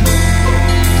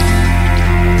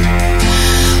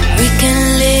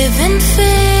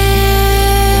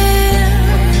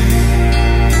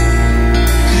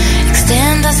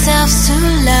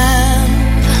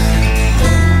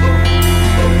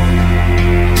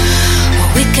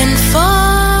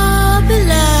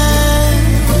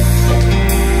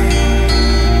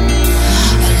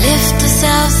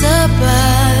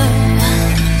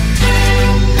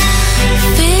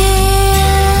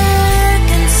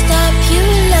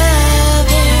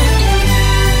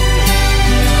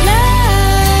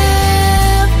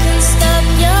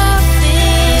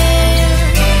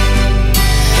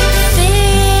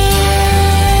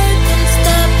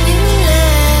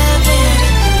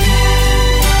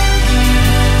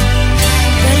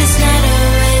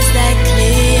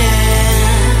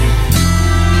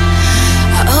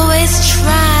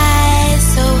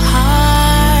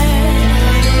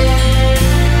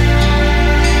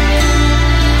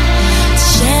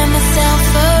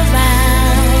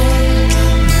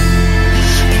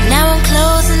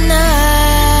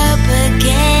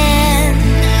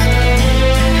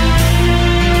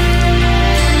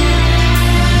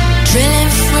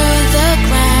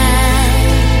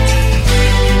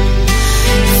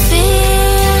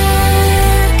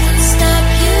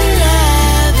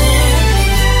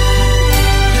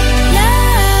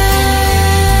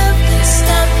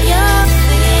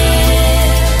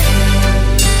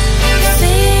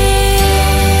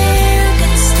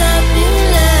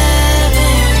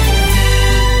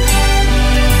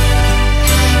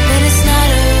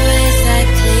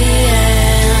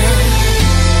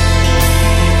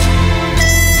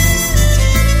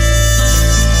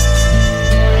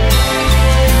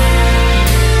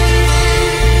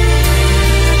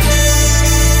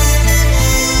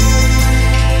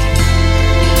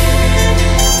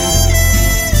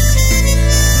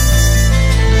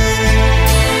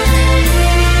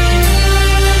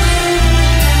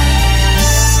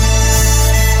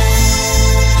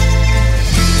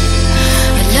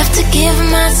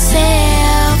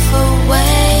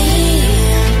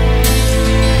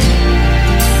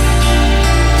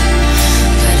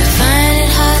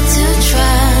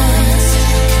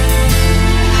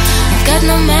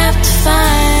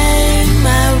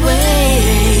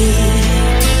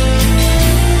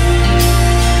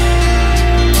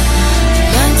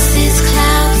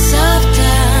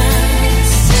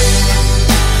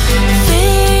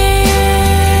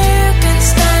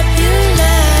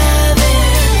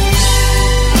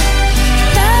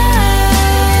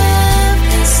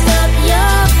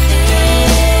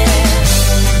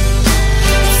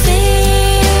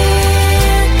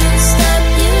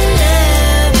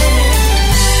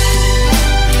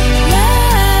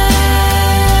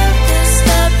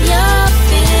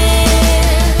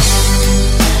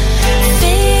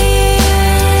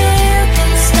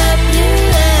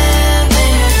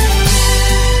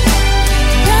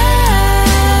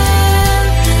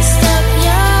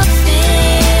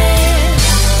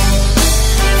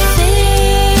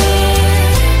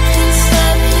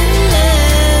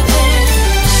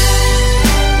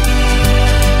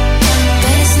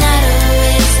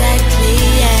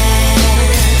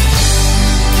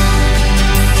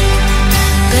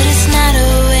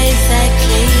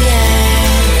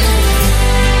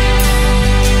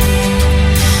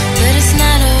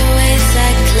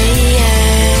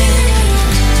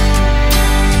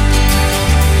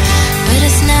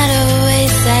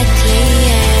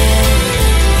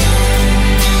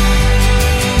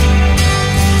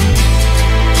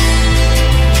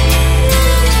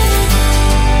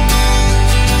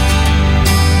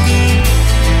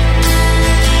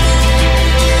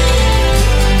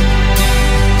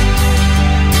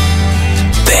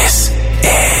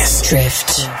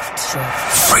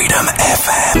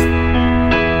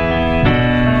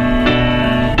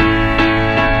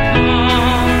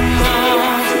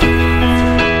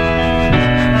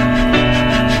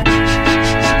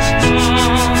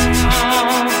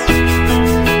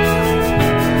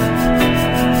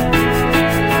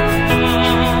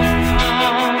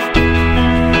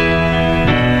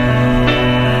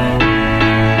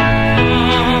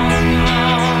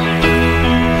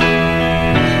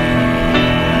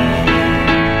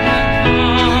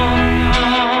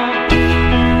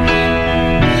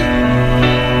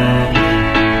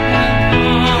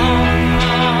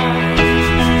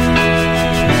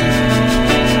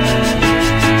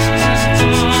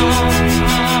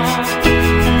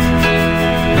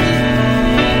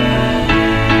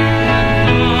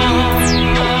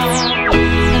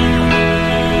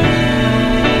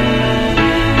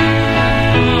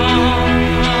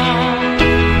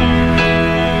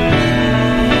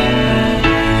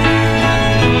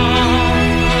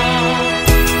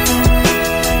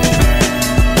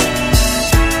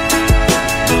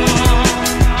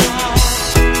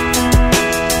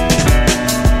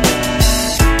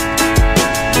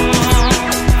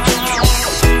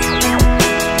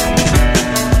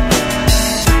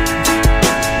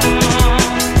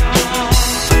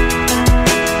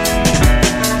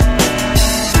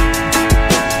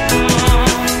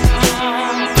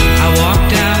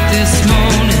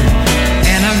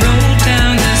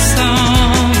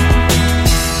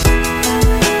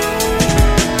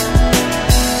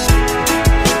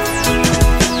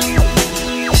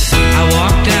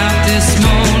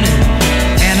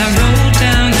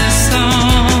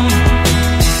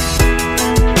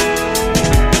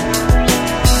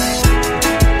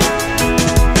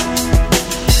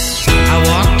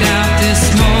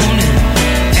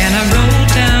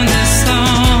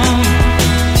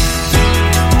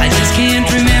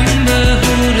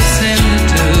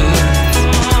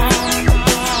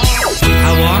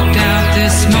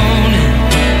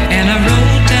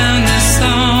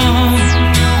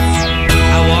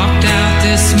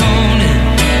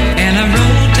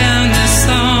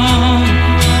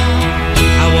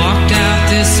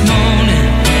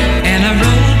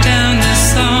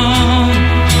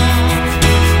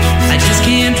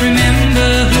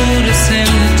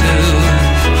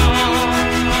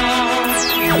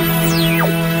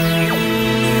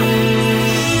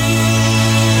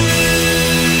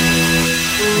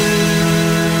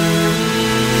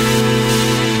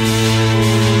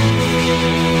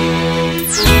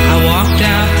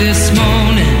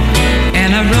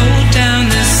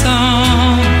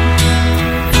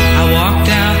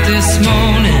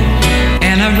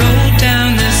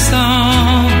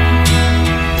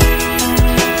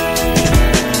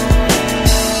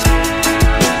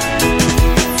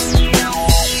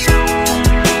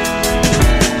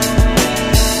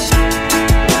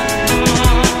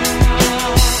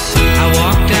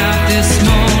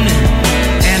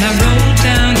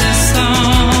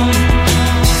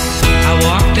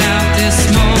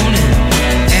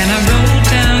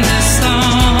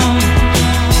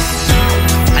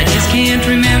 can't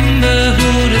remember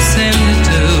who to send it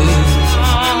to.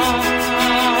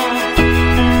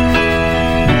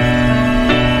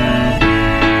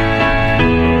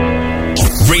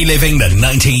 Reliving the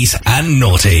 90s and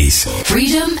noughties.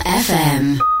 Freedom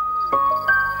FM.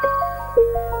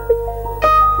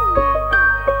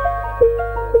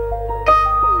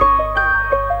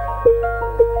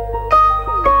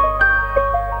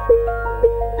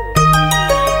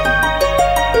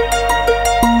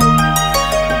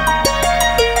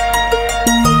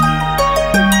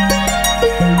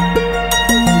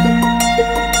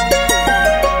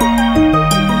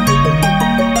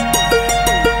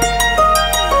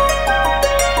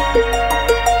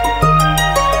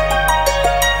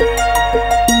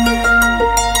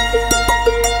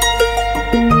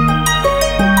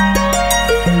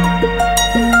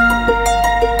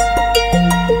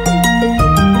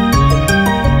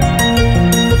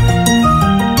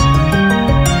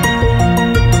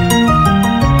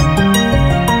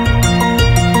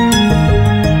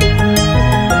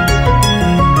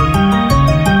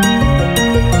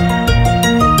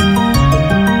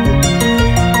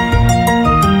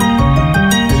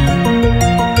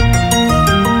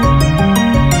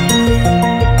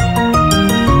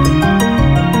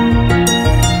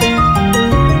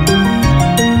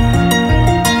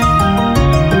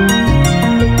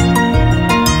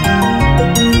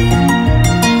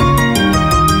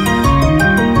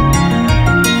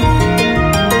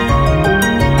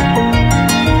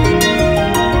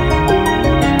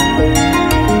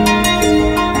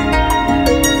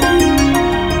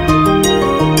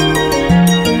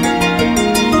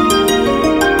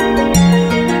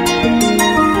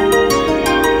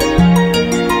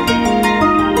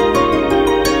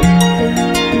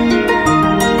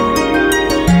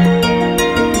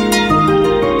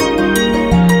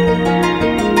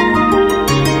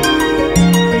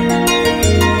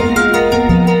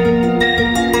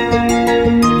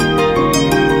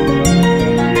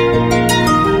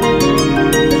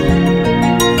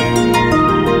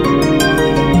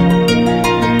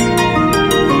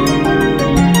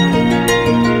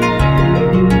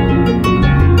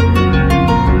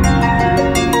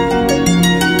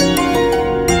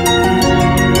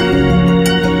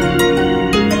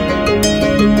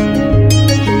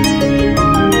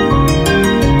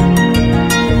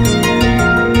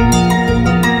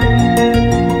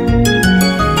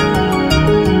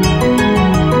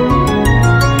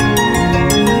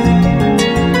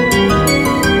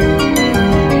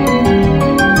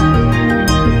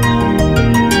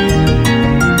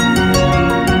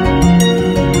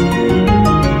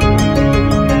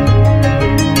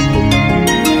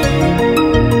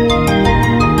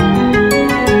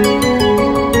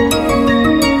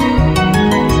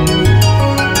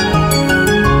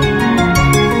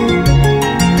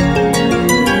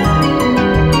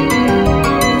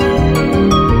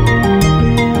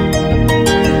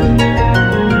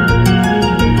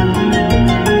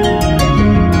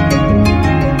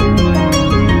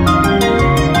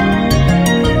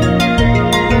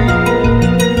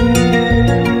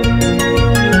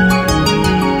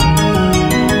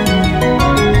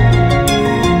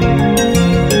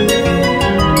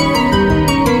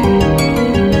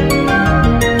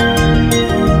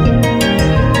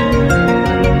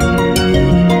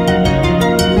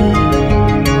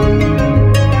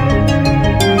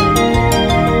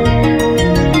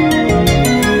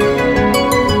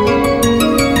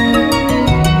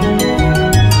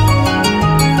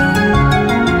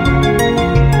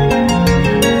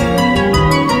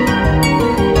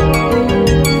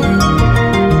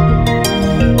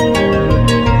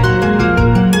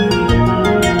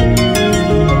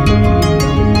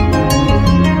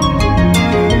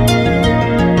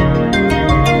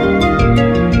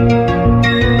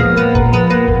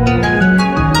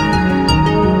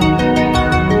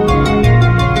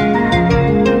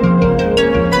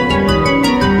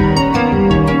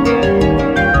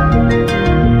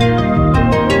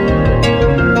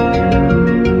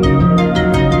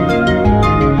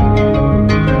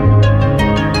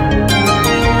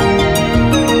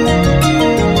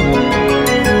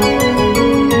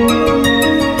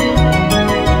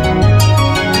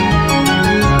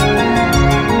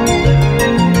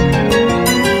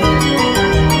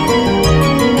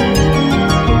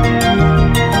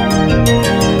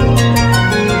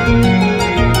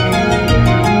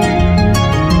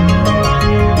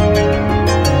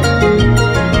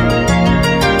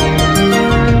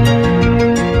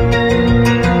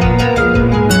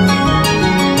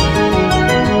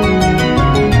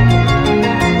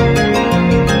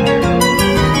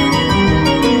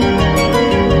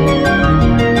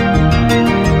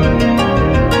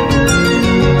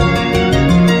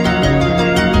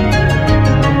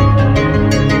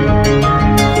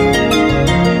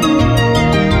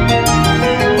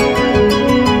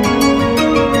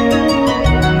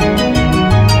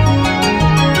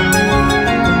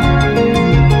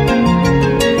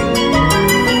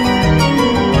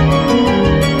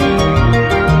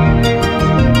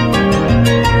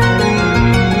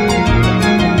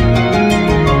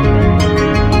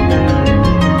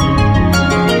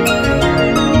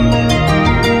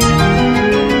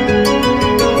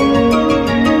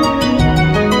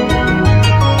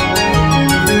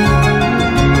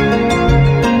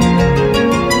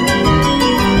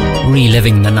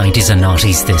 reliving the 90s and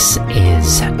noughties. This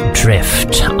is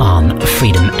Drift on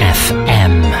Freedom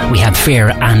FM. We had Fear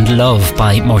and Love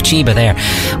by Morchiba there,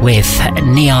 with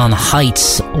Neon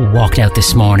Heights walked out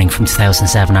this morning from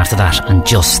 2007 after that, and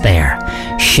just there,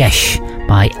 Shesh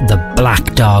by The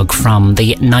Black Dog from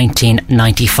the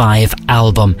 1995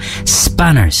 album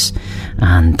Spanners.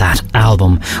 And that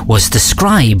album was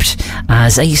described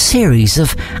as a series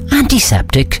of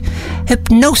antiseptic,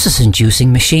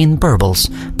 hypnosis-inducing machine burbles,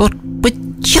 but with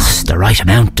just the right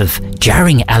amount of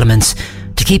jarring elements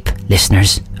to keep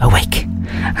listeners awake.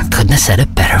 I couldn't have said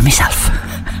it better myself.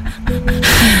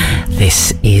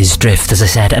 This is Drift, as I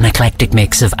said, an eclectic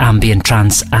mix of ambient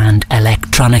trance and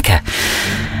electronica.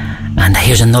 And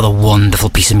here's another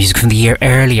wonderful piece of music from the year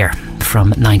earlier,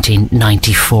 from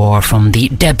 1994, from the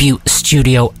debut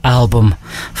studio album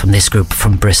from this group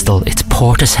from Bristol. It's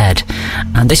Portishead,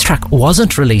 and this track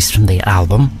wasn't released from the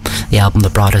album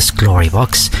that brought us Glory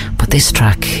Box, but this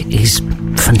track is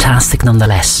fantastic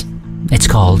nonetheless. It's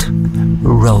called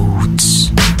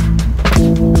Roads.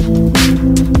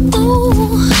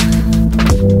 Oh,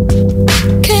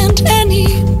 can't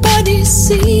anybody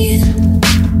see?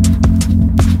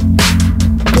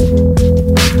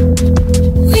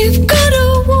 We've got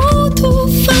a war to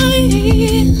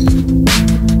fight.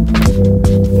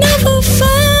 Never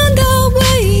find our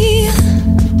way,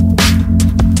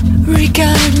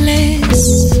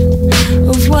 regardless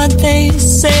of what they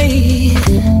say.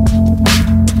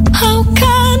 How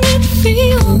can it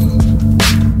feel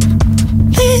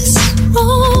this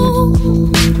wrong?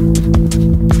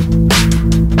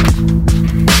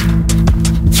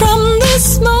 From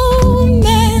this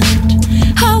moment,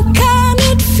 how can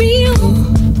it feel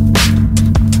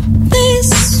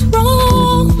this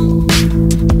wrong?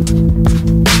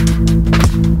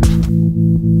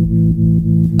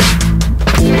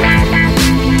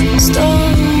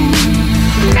 Storm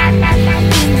in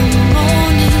the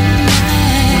morning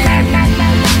light. I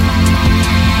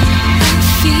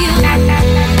feel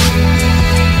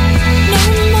no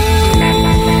more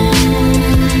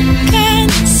can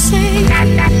say.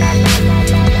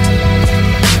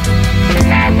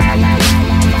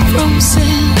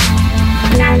 Frozen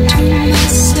to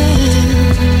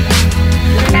myself,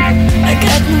 I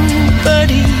got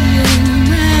nobody on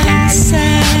my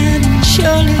side, and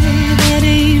surely that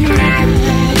ain't right.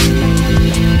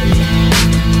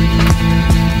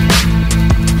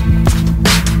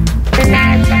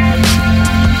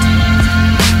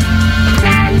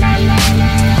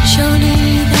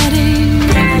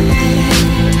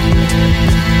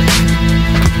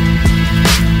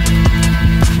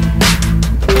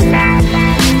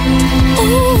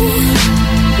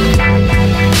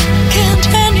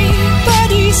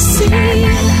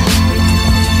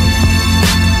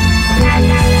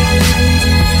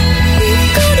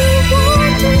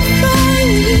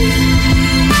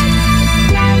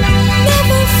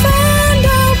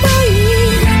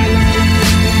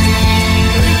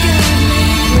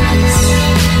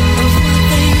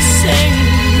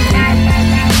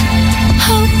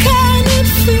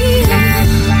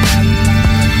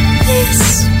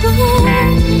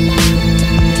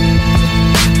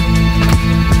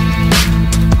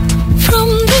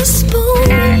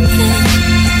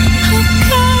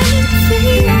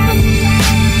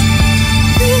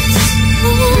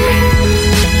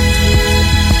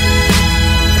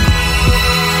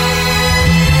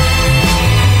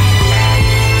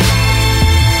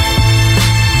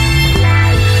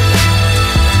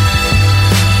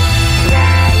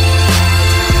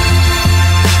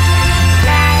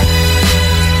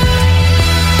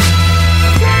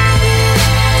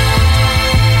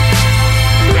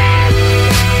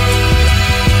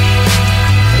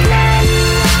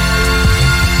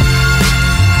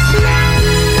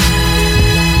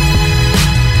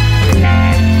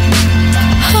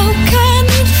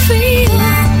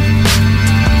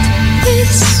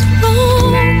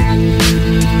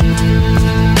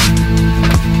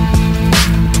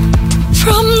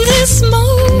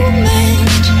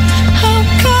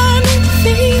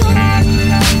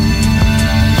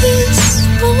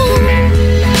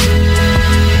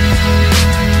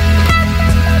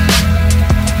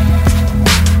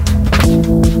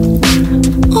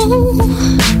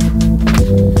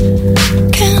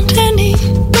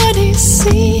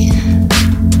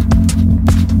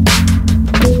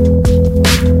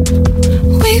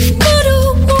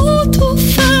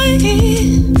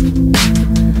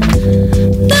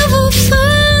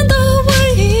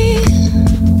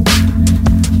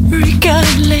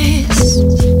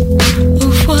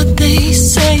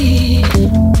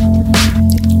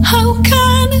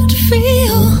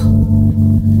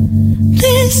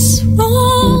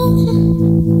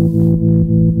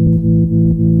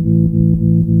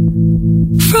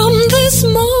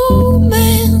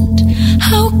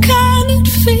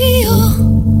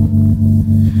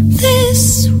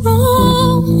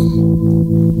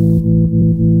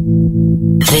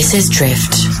 This is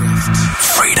Drift.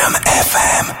 Freedom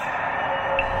FM.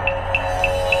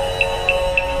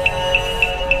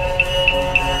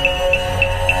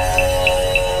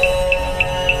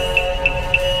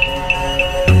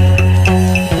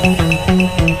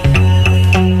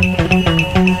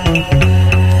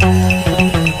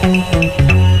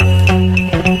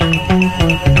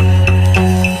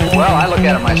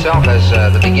 Myself as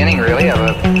the beginning, really, of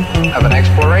an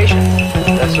exploration.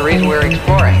 That's the reason we're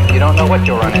exploring. You don't know what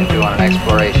you'll run into on an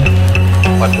exploration.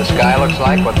 What the sky looks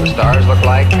like, what the stars look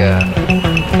like.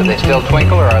 Do they still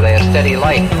twinkle, or are they a steady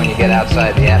light when you get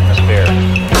outside the atmosphere?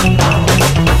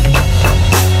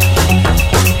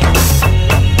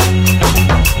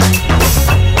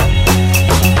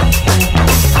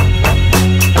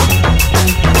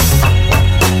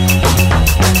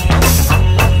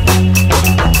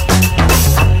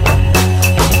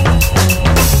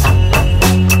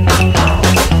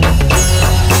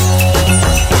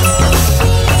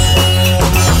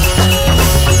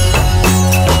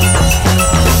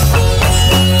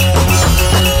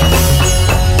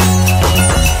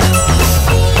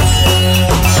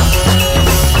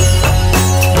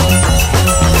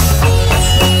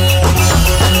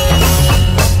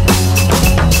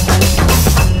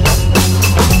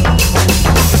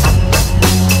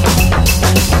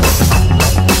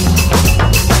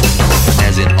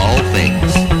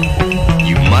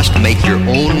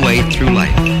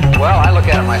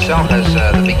 As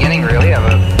the beginning, really, of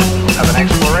an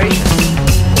exploration.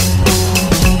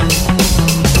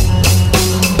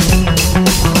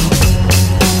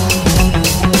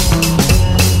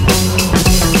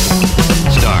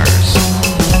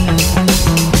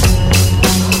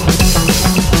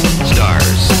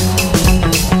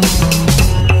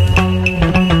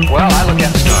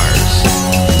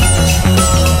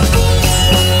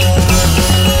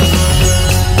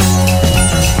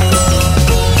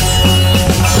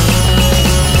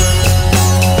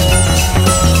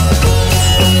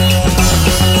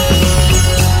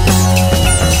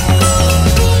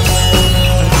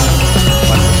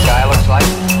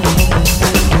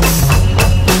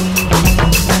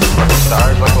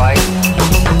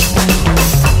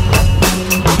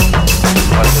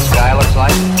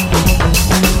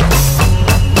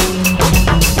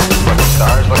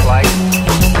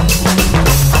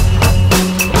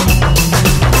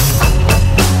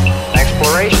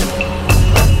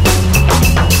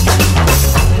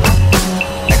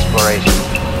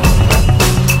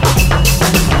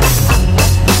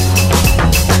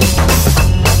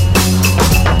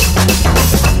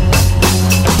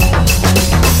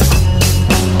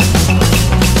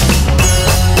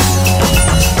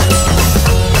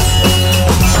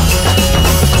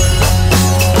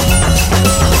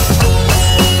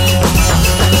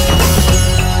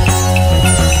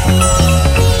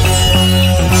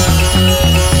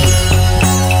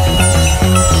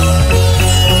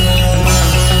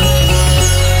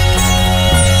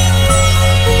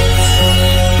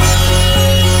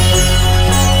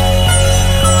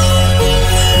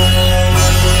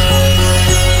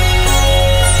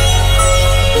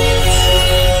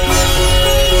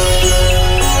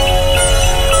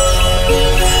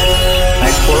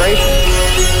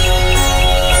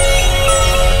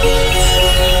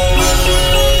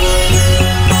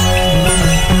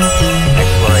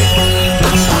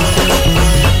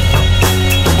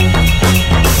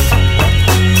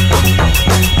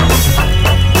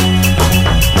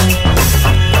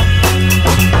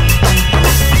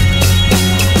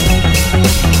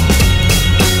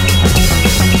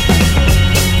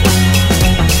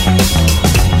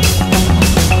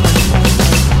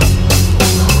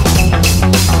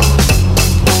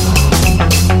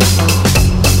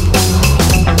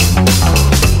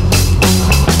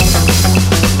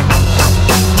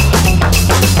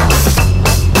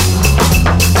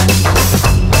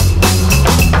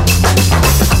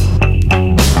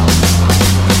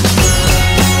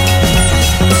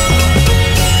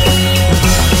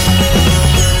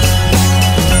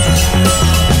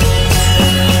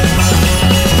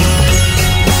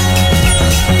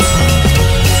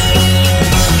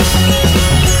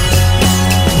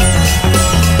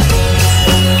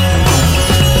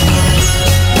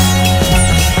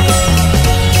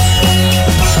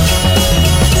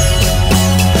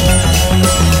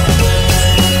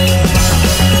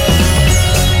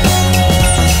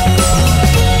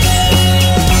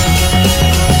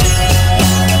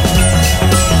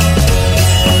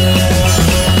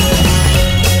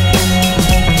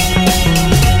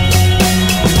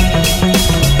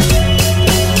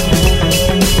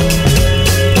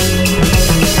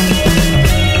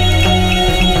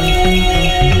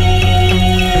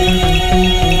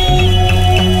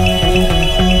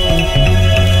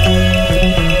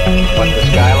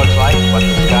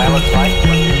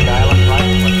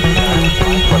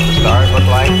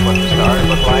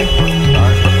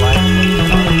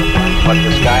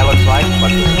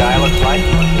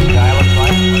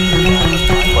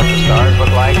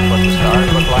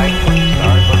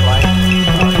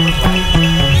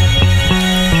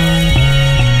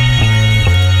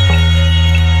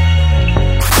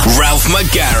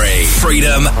 McGarry,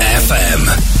 Freedom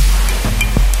FM.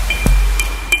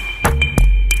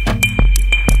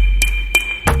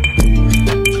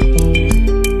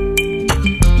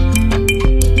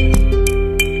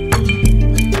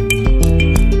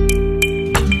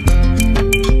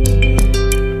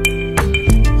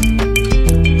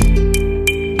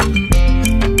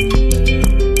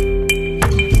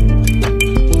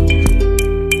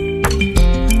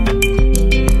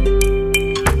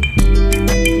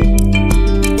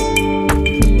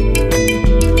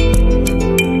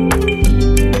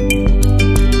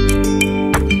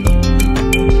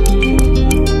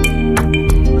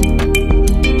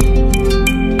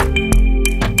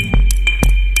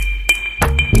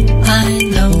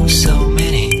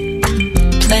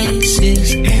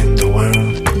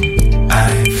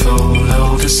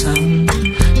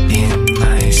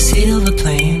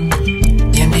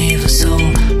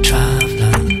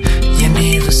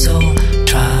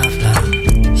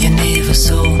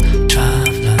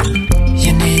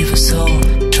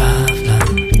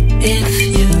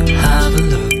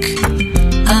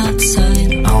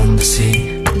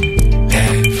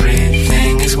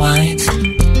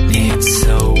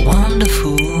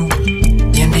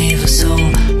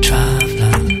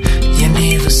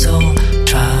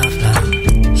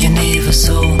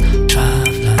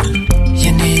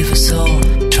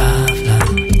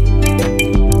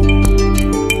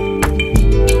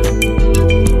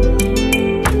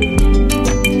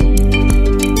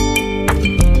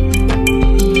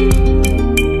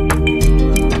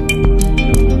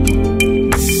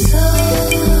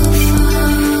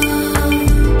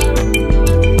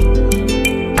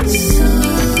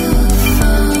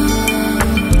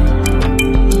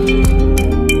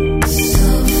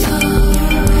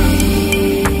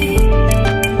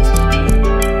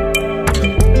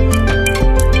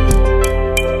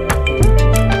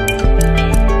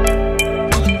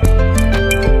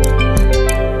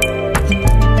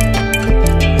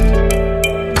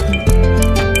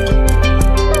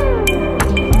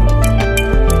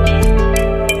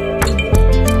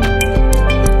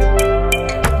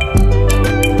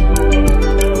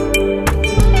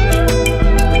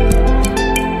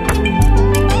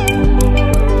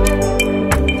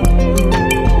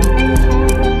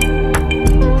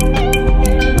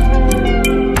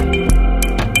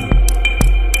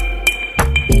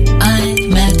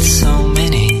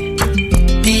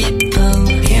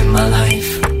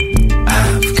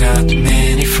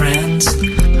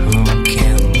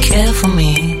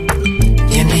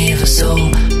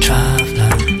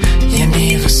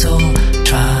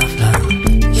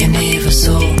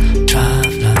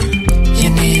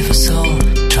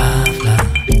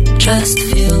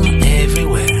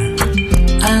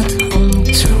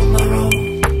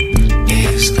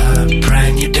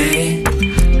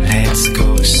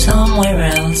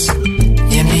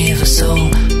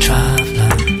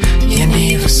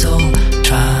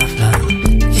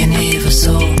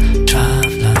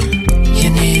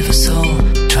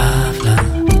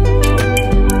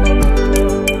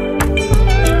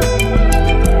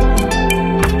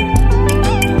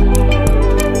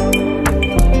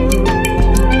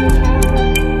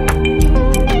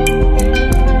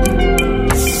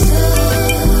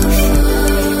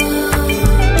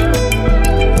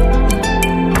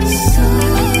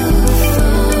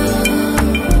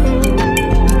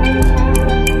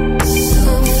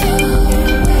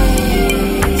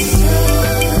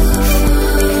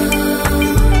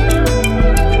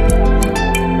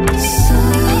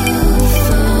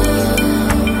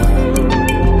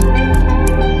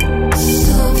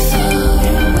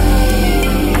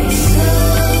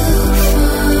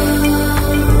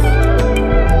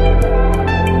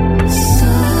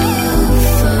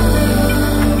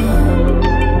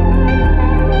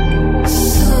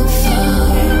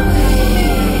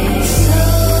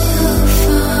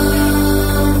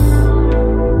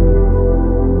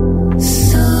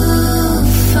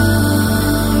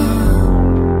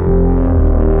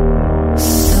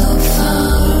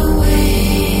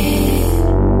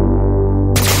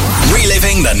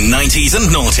 And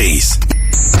noughties.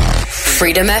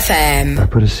 Freedom FM. I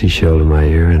put a seashell in my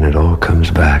ear and it all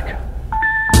comes back.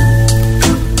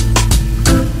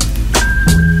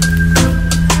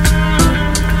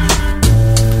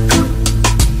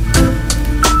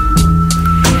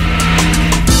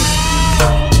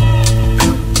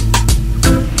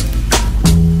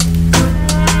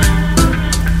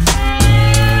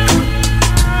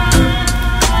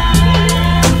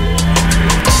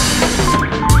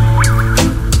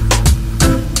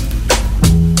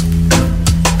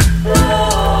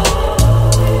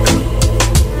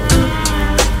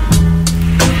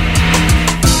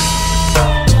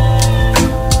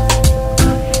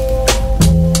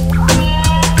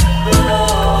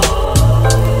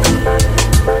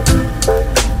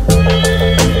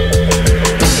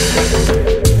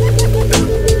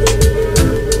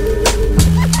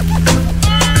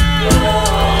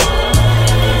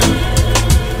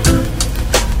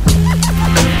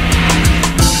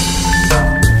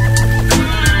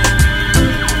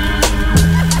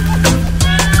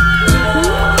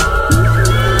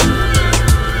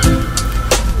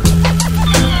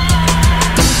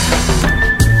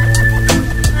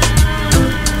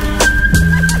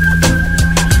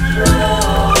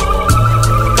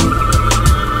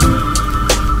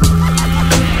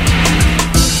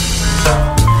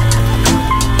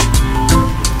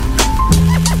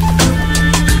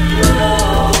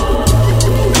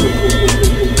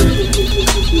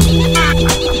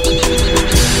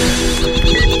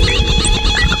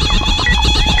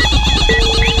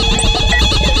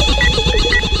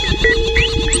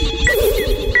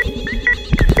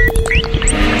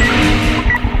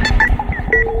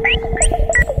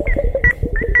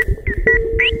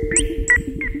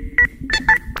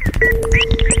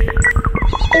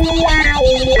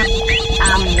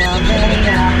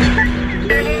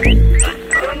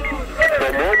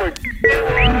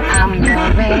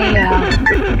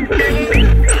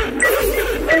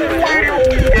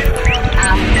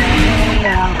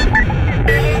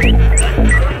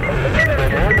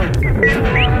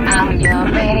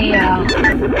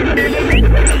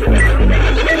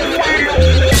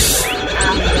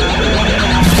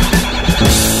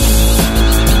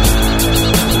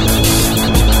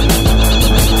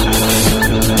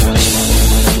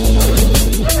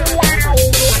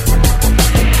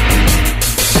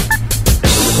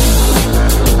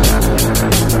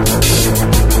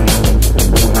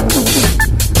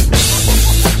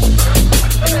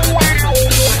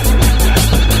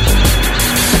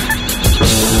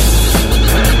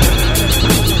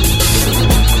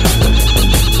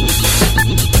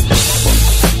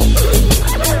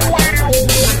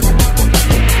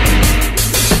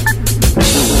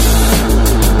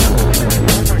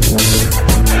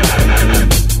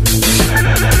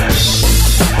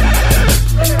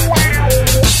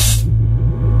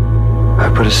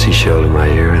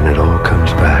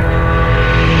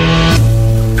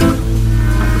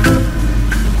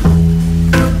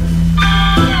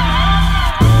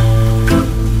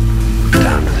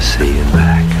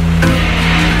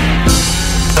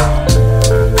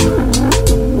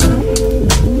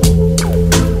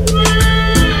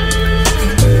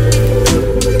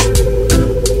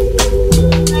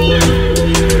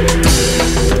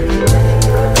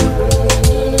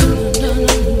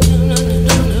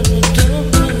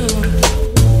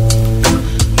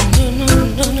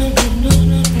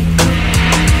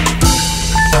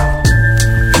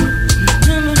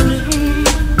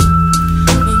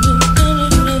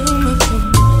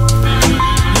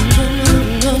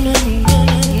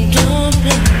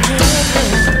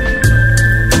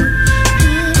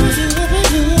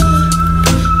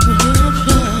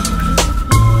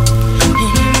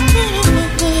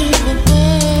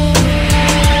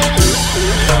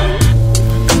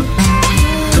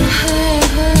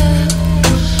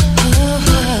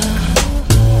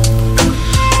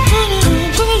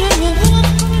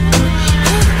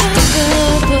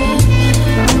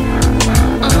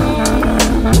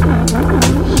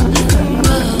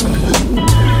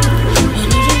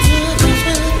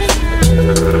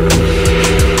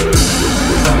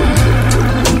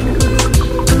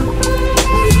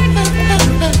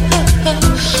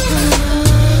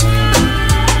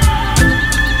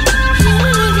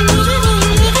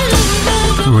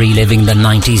 reliving the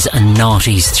 90s and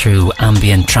noughties through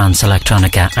ambient trance,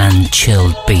 electronica and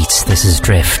chilled beats. This is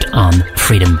Drift on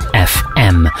Freedom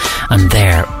FM. And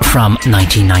there, from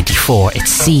 1994,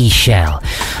 it's Seashell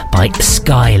by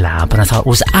Skylab, and I thought it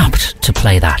was apt to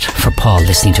play that for Paul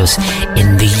listening to us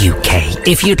in the UK.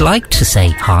 If you'd like to say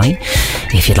hi,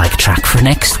 if you'd like a track for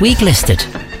next week listed,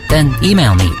 then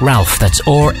email me, Ralph, that's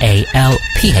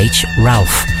R-A-L-P-H,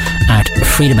 Ralph, at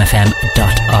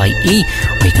freedomfm.ie,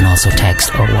 or you can also text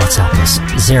or WhatsApp us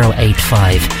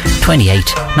 085 28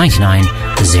 99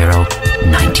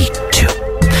 092.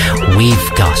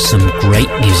 We've got some great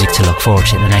music to look forward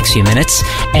to in the next few minutes.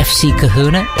 FC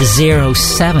Kahuna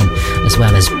 07, as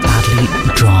well as Badly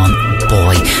Drawn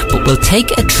Boy. But we'll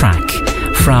take a track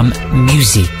from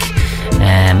Music,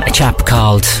 a chap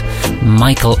called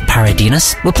Michael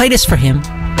Paradinas. We'll play this for him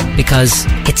because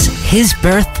it's his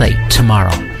birthday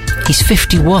tomorrow. He's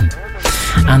 51.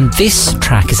 And this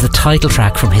track is the title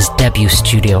track from his debut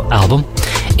studio album.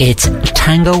 It's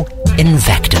Tango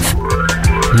Invective.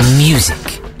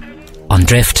 Music on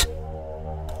Drift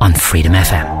on Freedom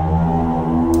FM.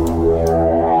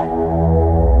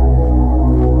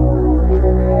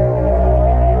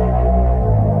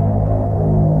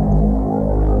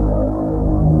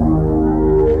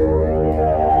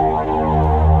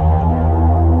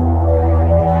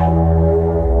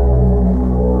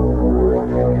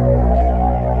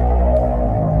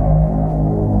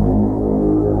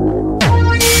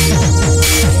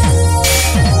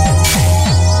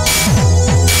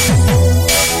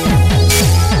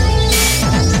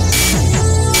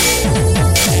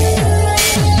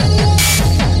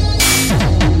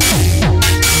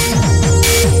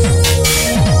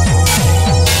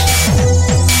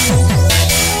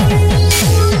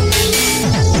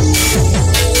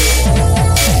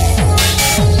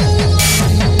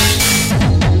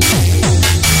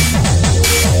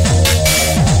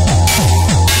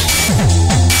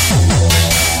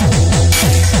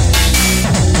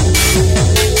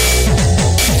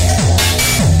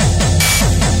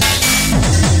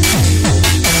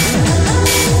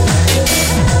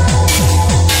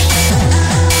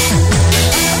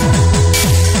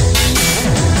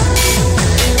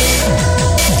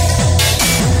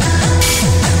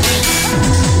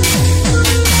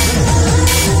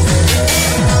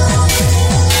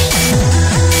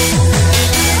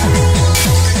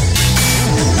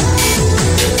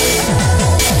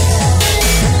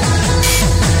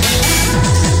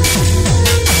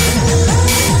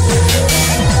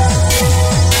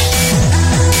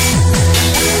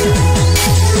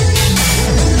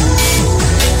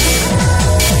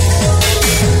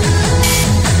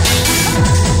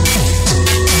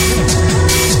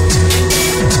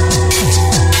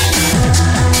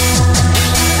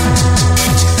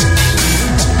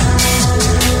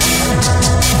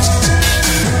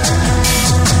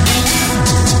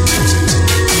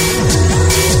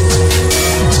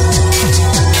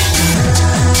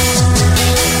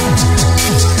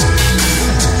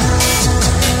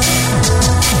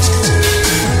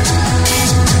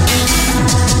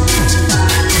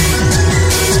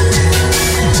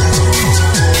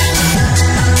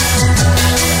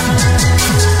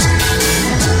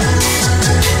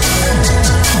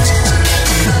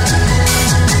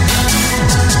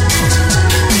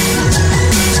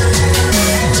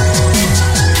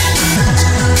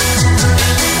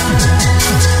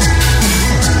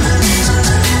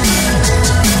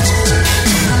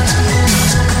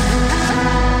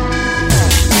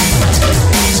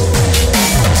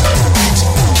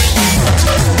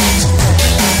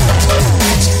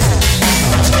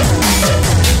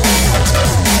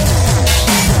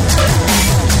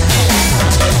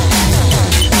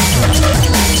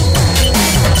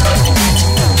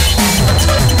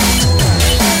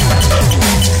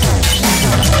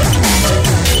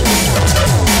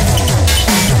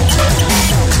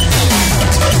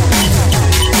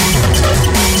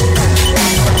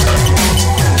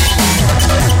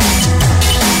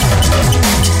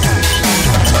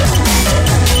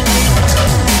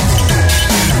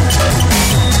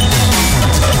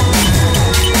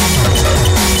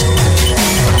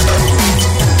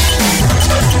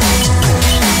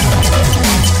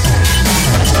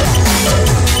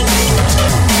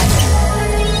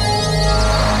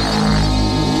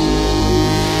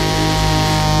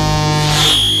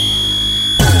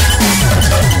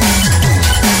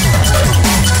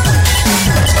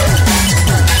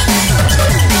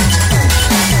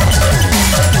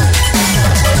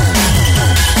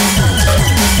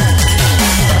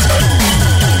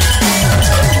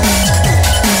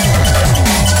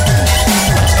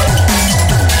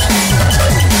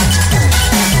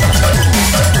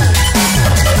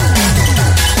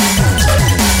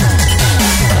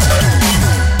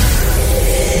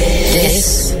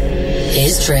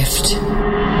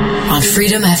 on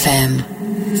Freedom FM.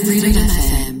 Freedom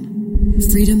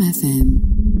FM. Freedom FM.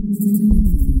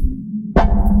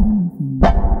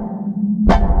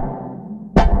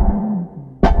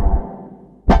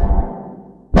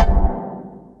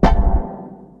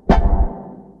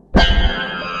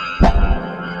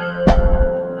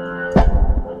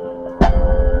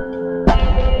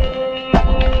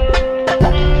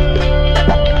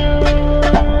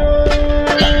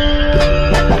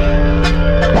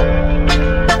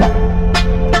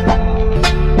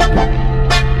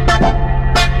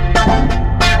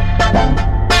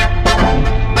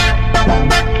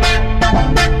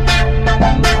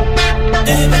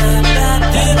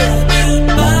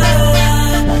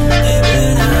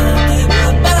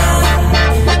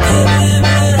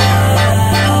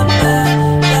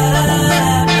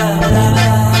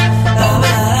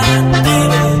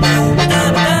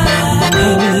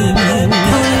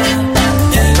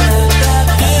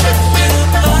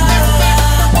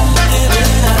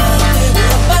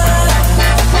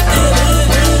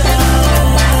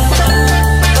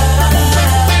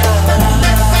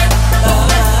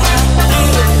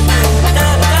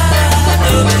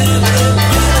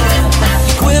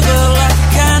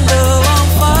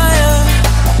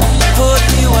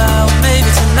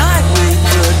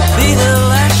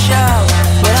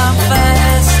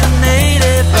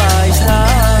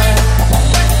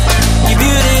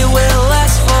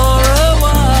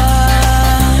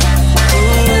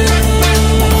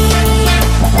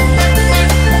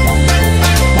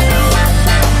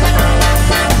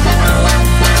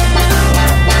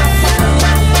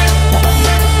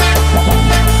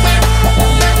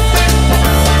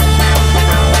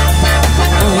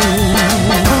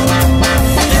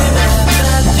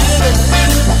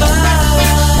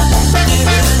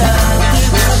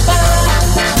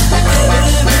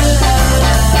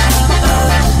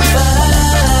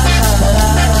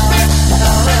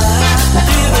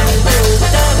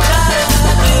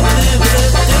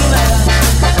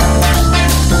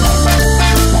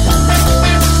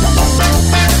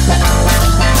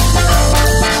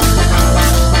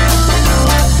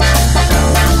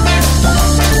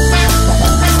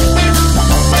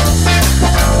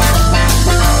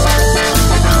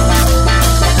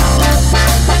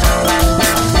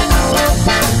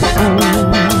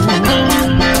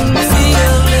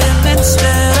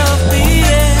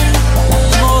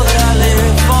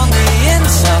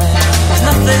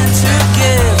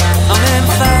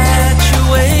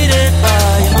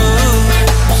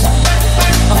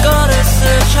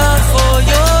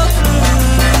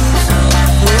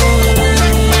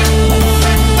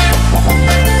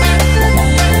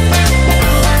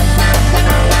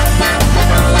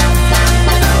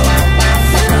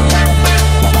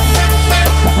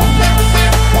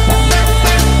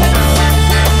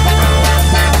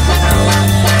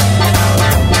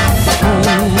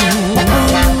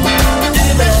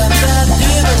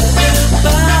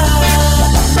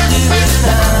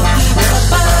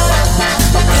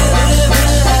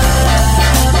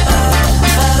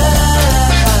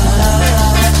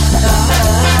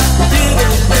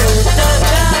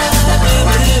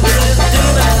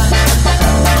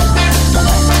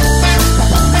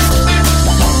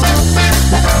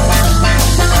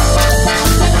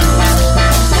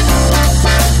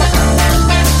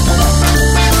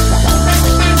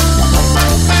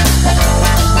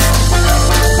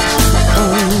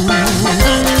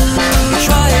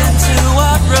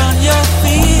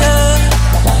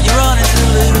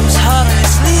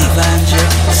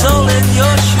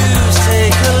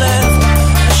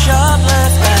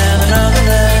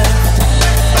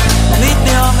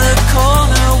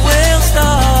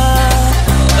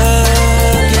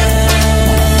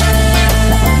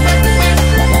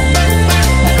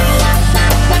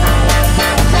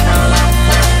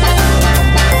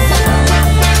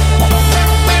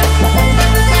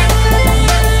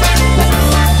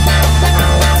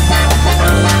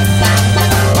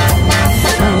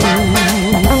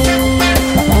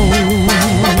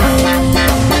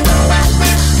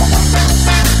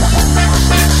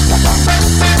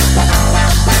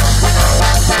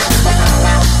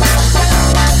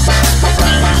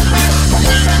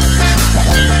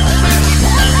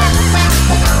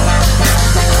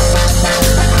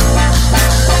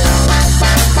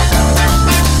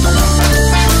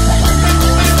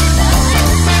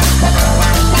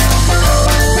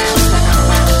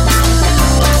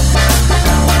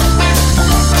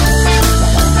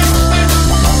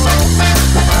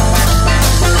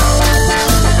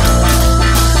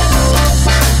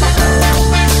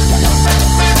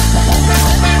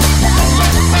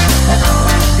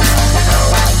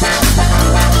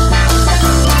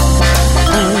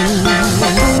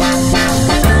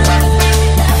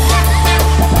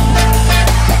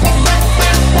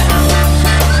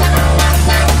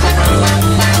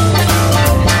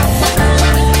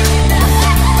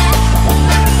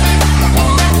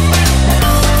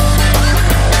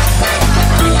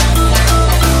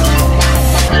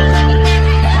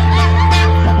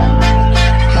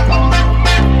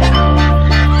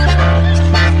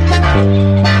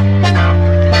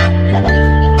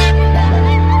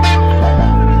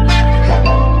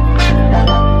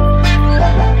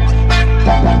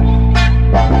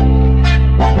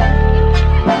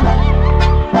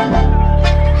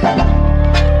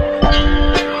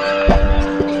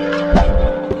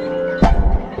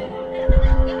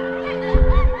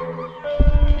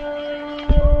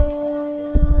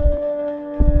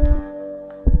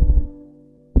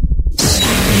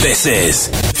 This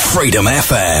is Freedom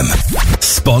FM.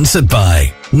 Sponsored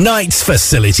by Knights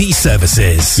Facility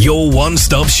Services, your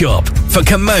one-stop shop for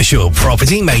commercial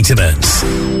property maintenance.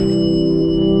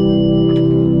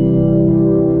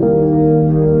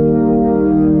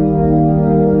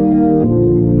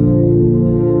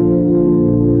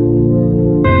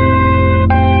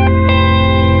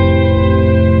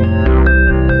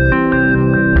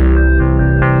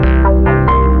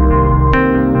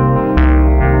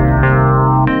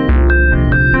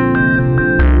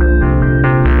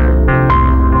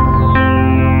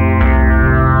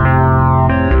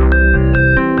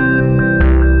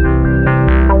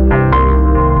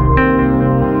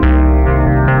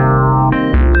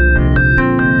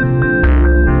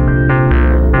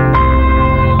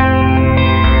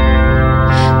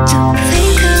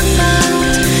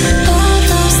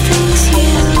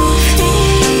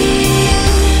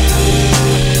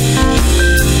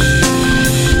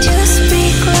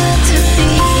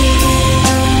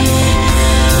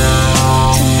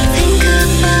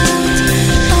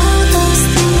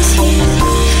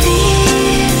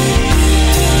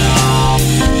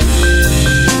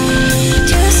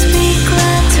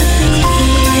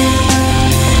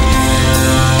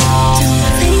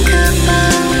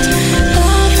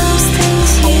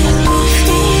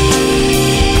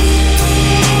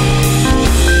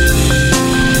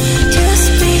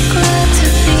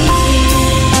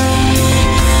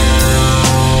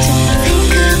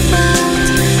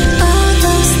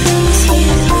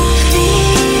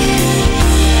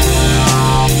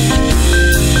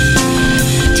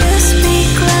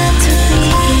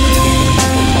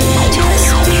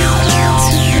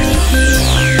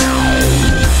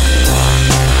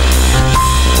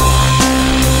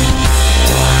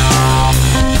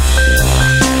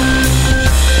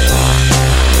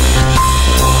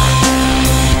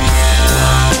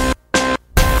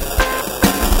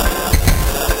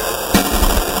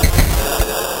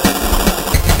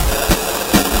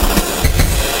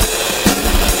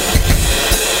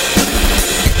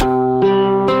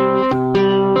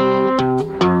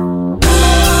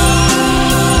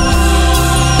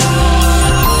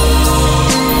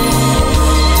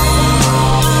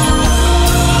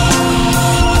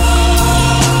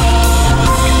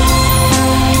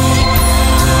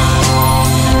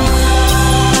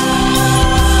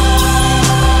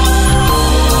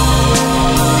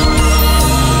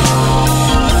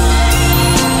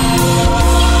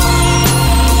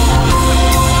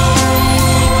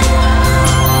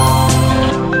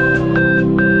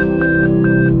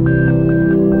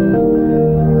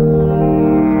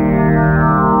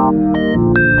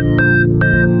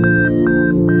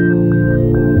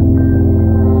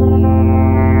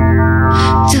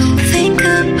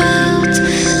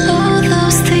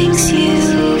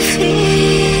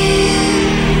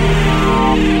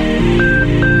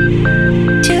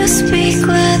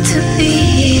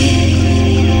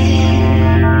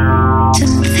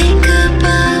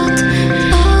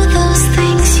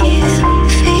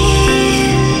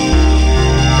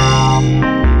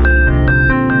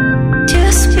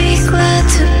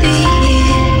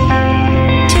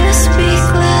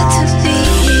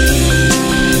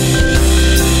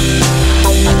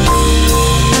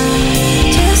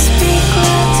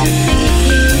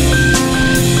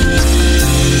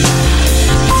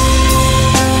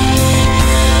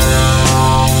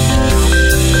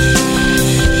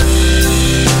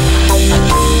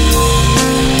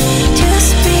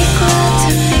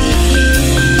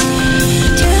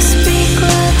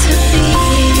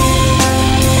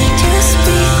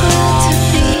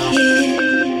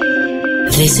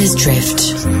 This is Drift.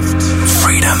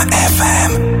 Freedom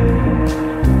FM.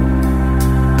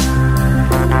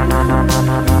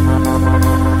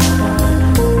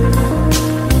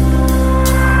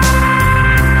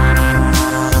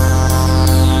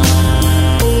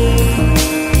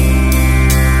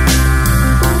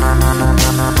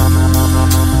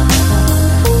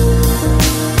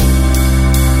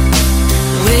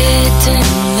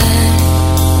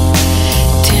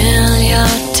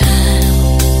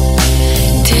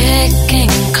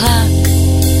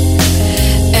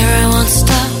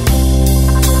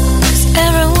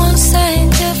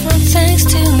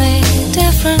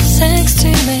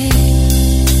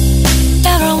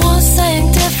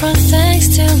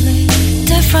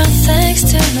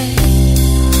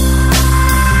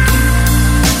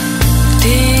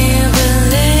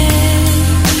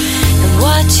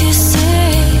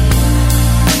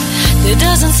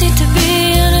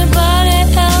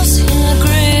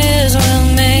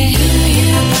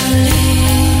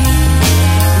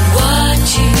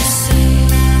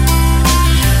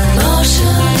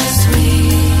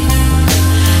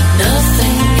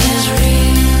 Nothing is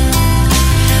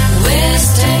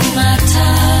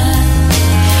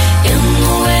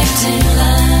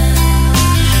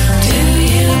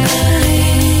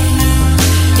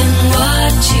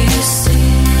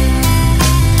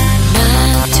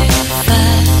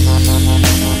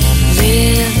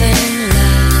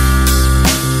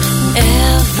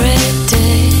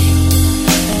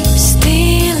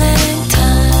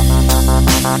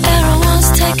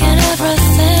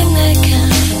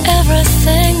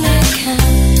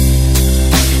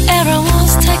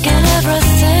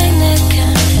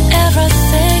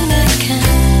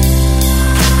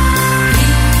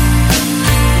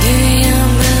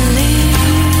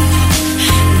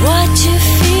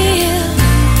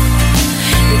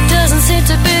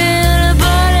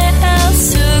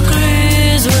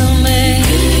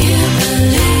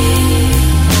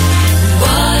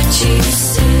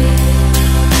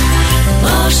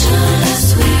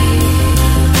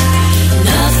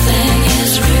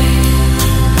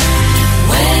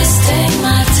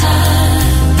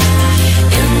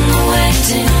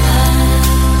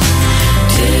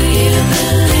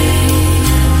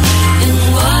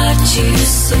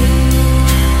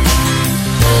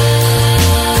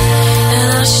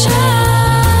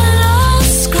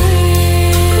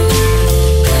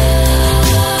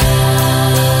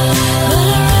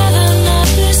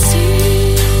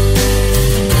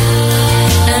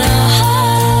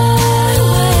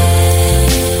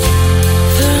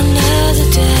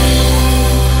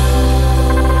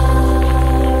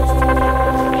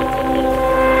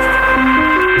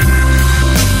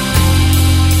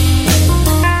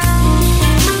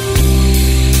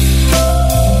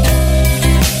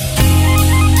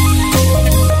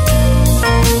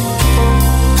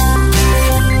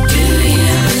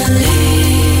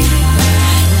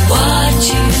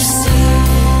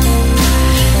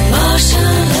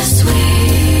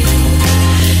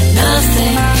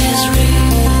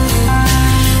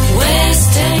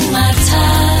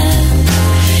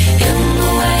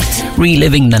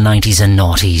Reliving the 90s and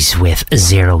noughties with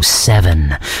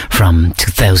 07 from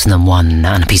 2001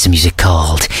 and a piece of music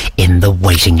called In the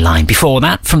Waiting Line. Before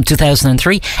that, from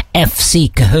 2003,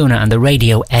 FC Kahuna and the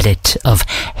radio edit of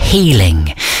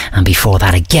Healing. And before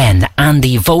that again,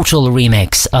 Andy Votel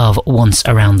remix of Once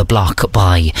Around the Block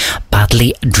by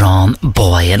Badly Drawn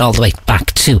Boy. And all the way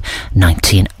back to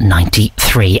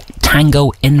 1993,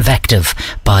 Tango Invective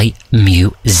by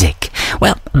Music.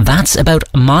 Well, that's about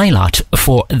my lot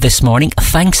for this morning.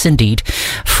 Thanks indeed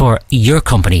for your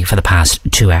company for the past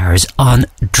 2 hours on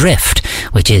Drift,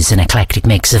 which is an eclectic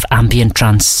mix of ambient,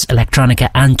 trance, electronica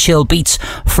and chill beats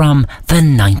from the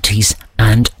 90s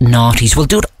and noughties. We'll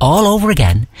do it all over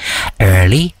again,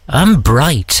 early and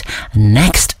bright,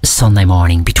 next Sunday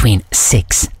morning between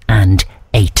 6 and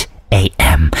 8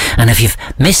 a.m. And if you've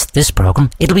missed this programme,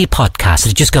 it'll be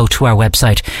podcasted. Just go to our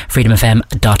website,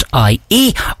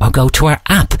 freedomfm.ie, or go to our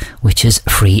app, which is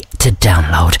free to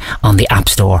download on the App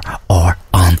Store or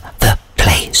on the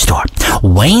Play Store.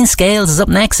 Wayne Scales is up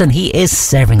next, and he is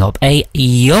serving up a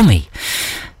yummy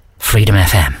Freedom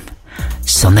FM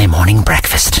Sunday morning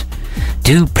breakfast.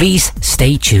 Do please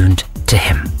stay tuned to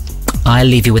him. I'll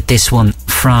leave you with this one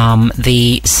from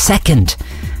the second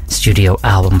studio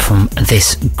album from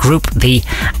this group. The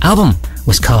album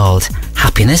was called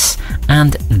Happiness,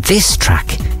 and this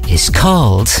track is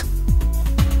called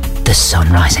The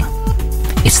Sun Rising.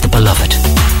 It's The Beloved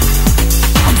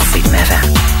on Freedom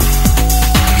FM.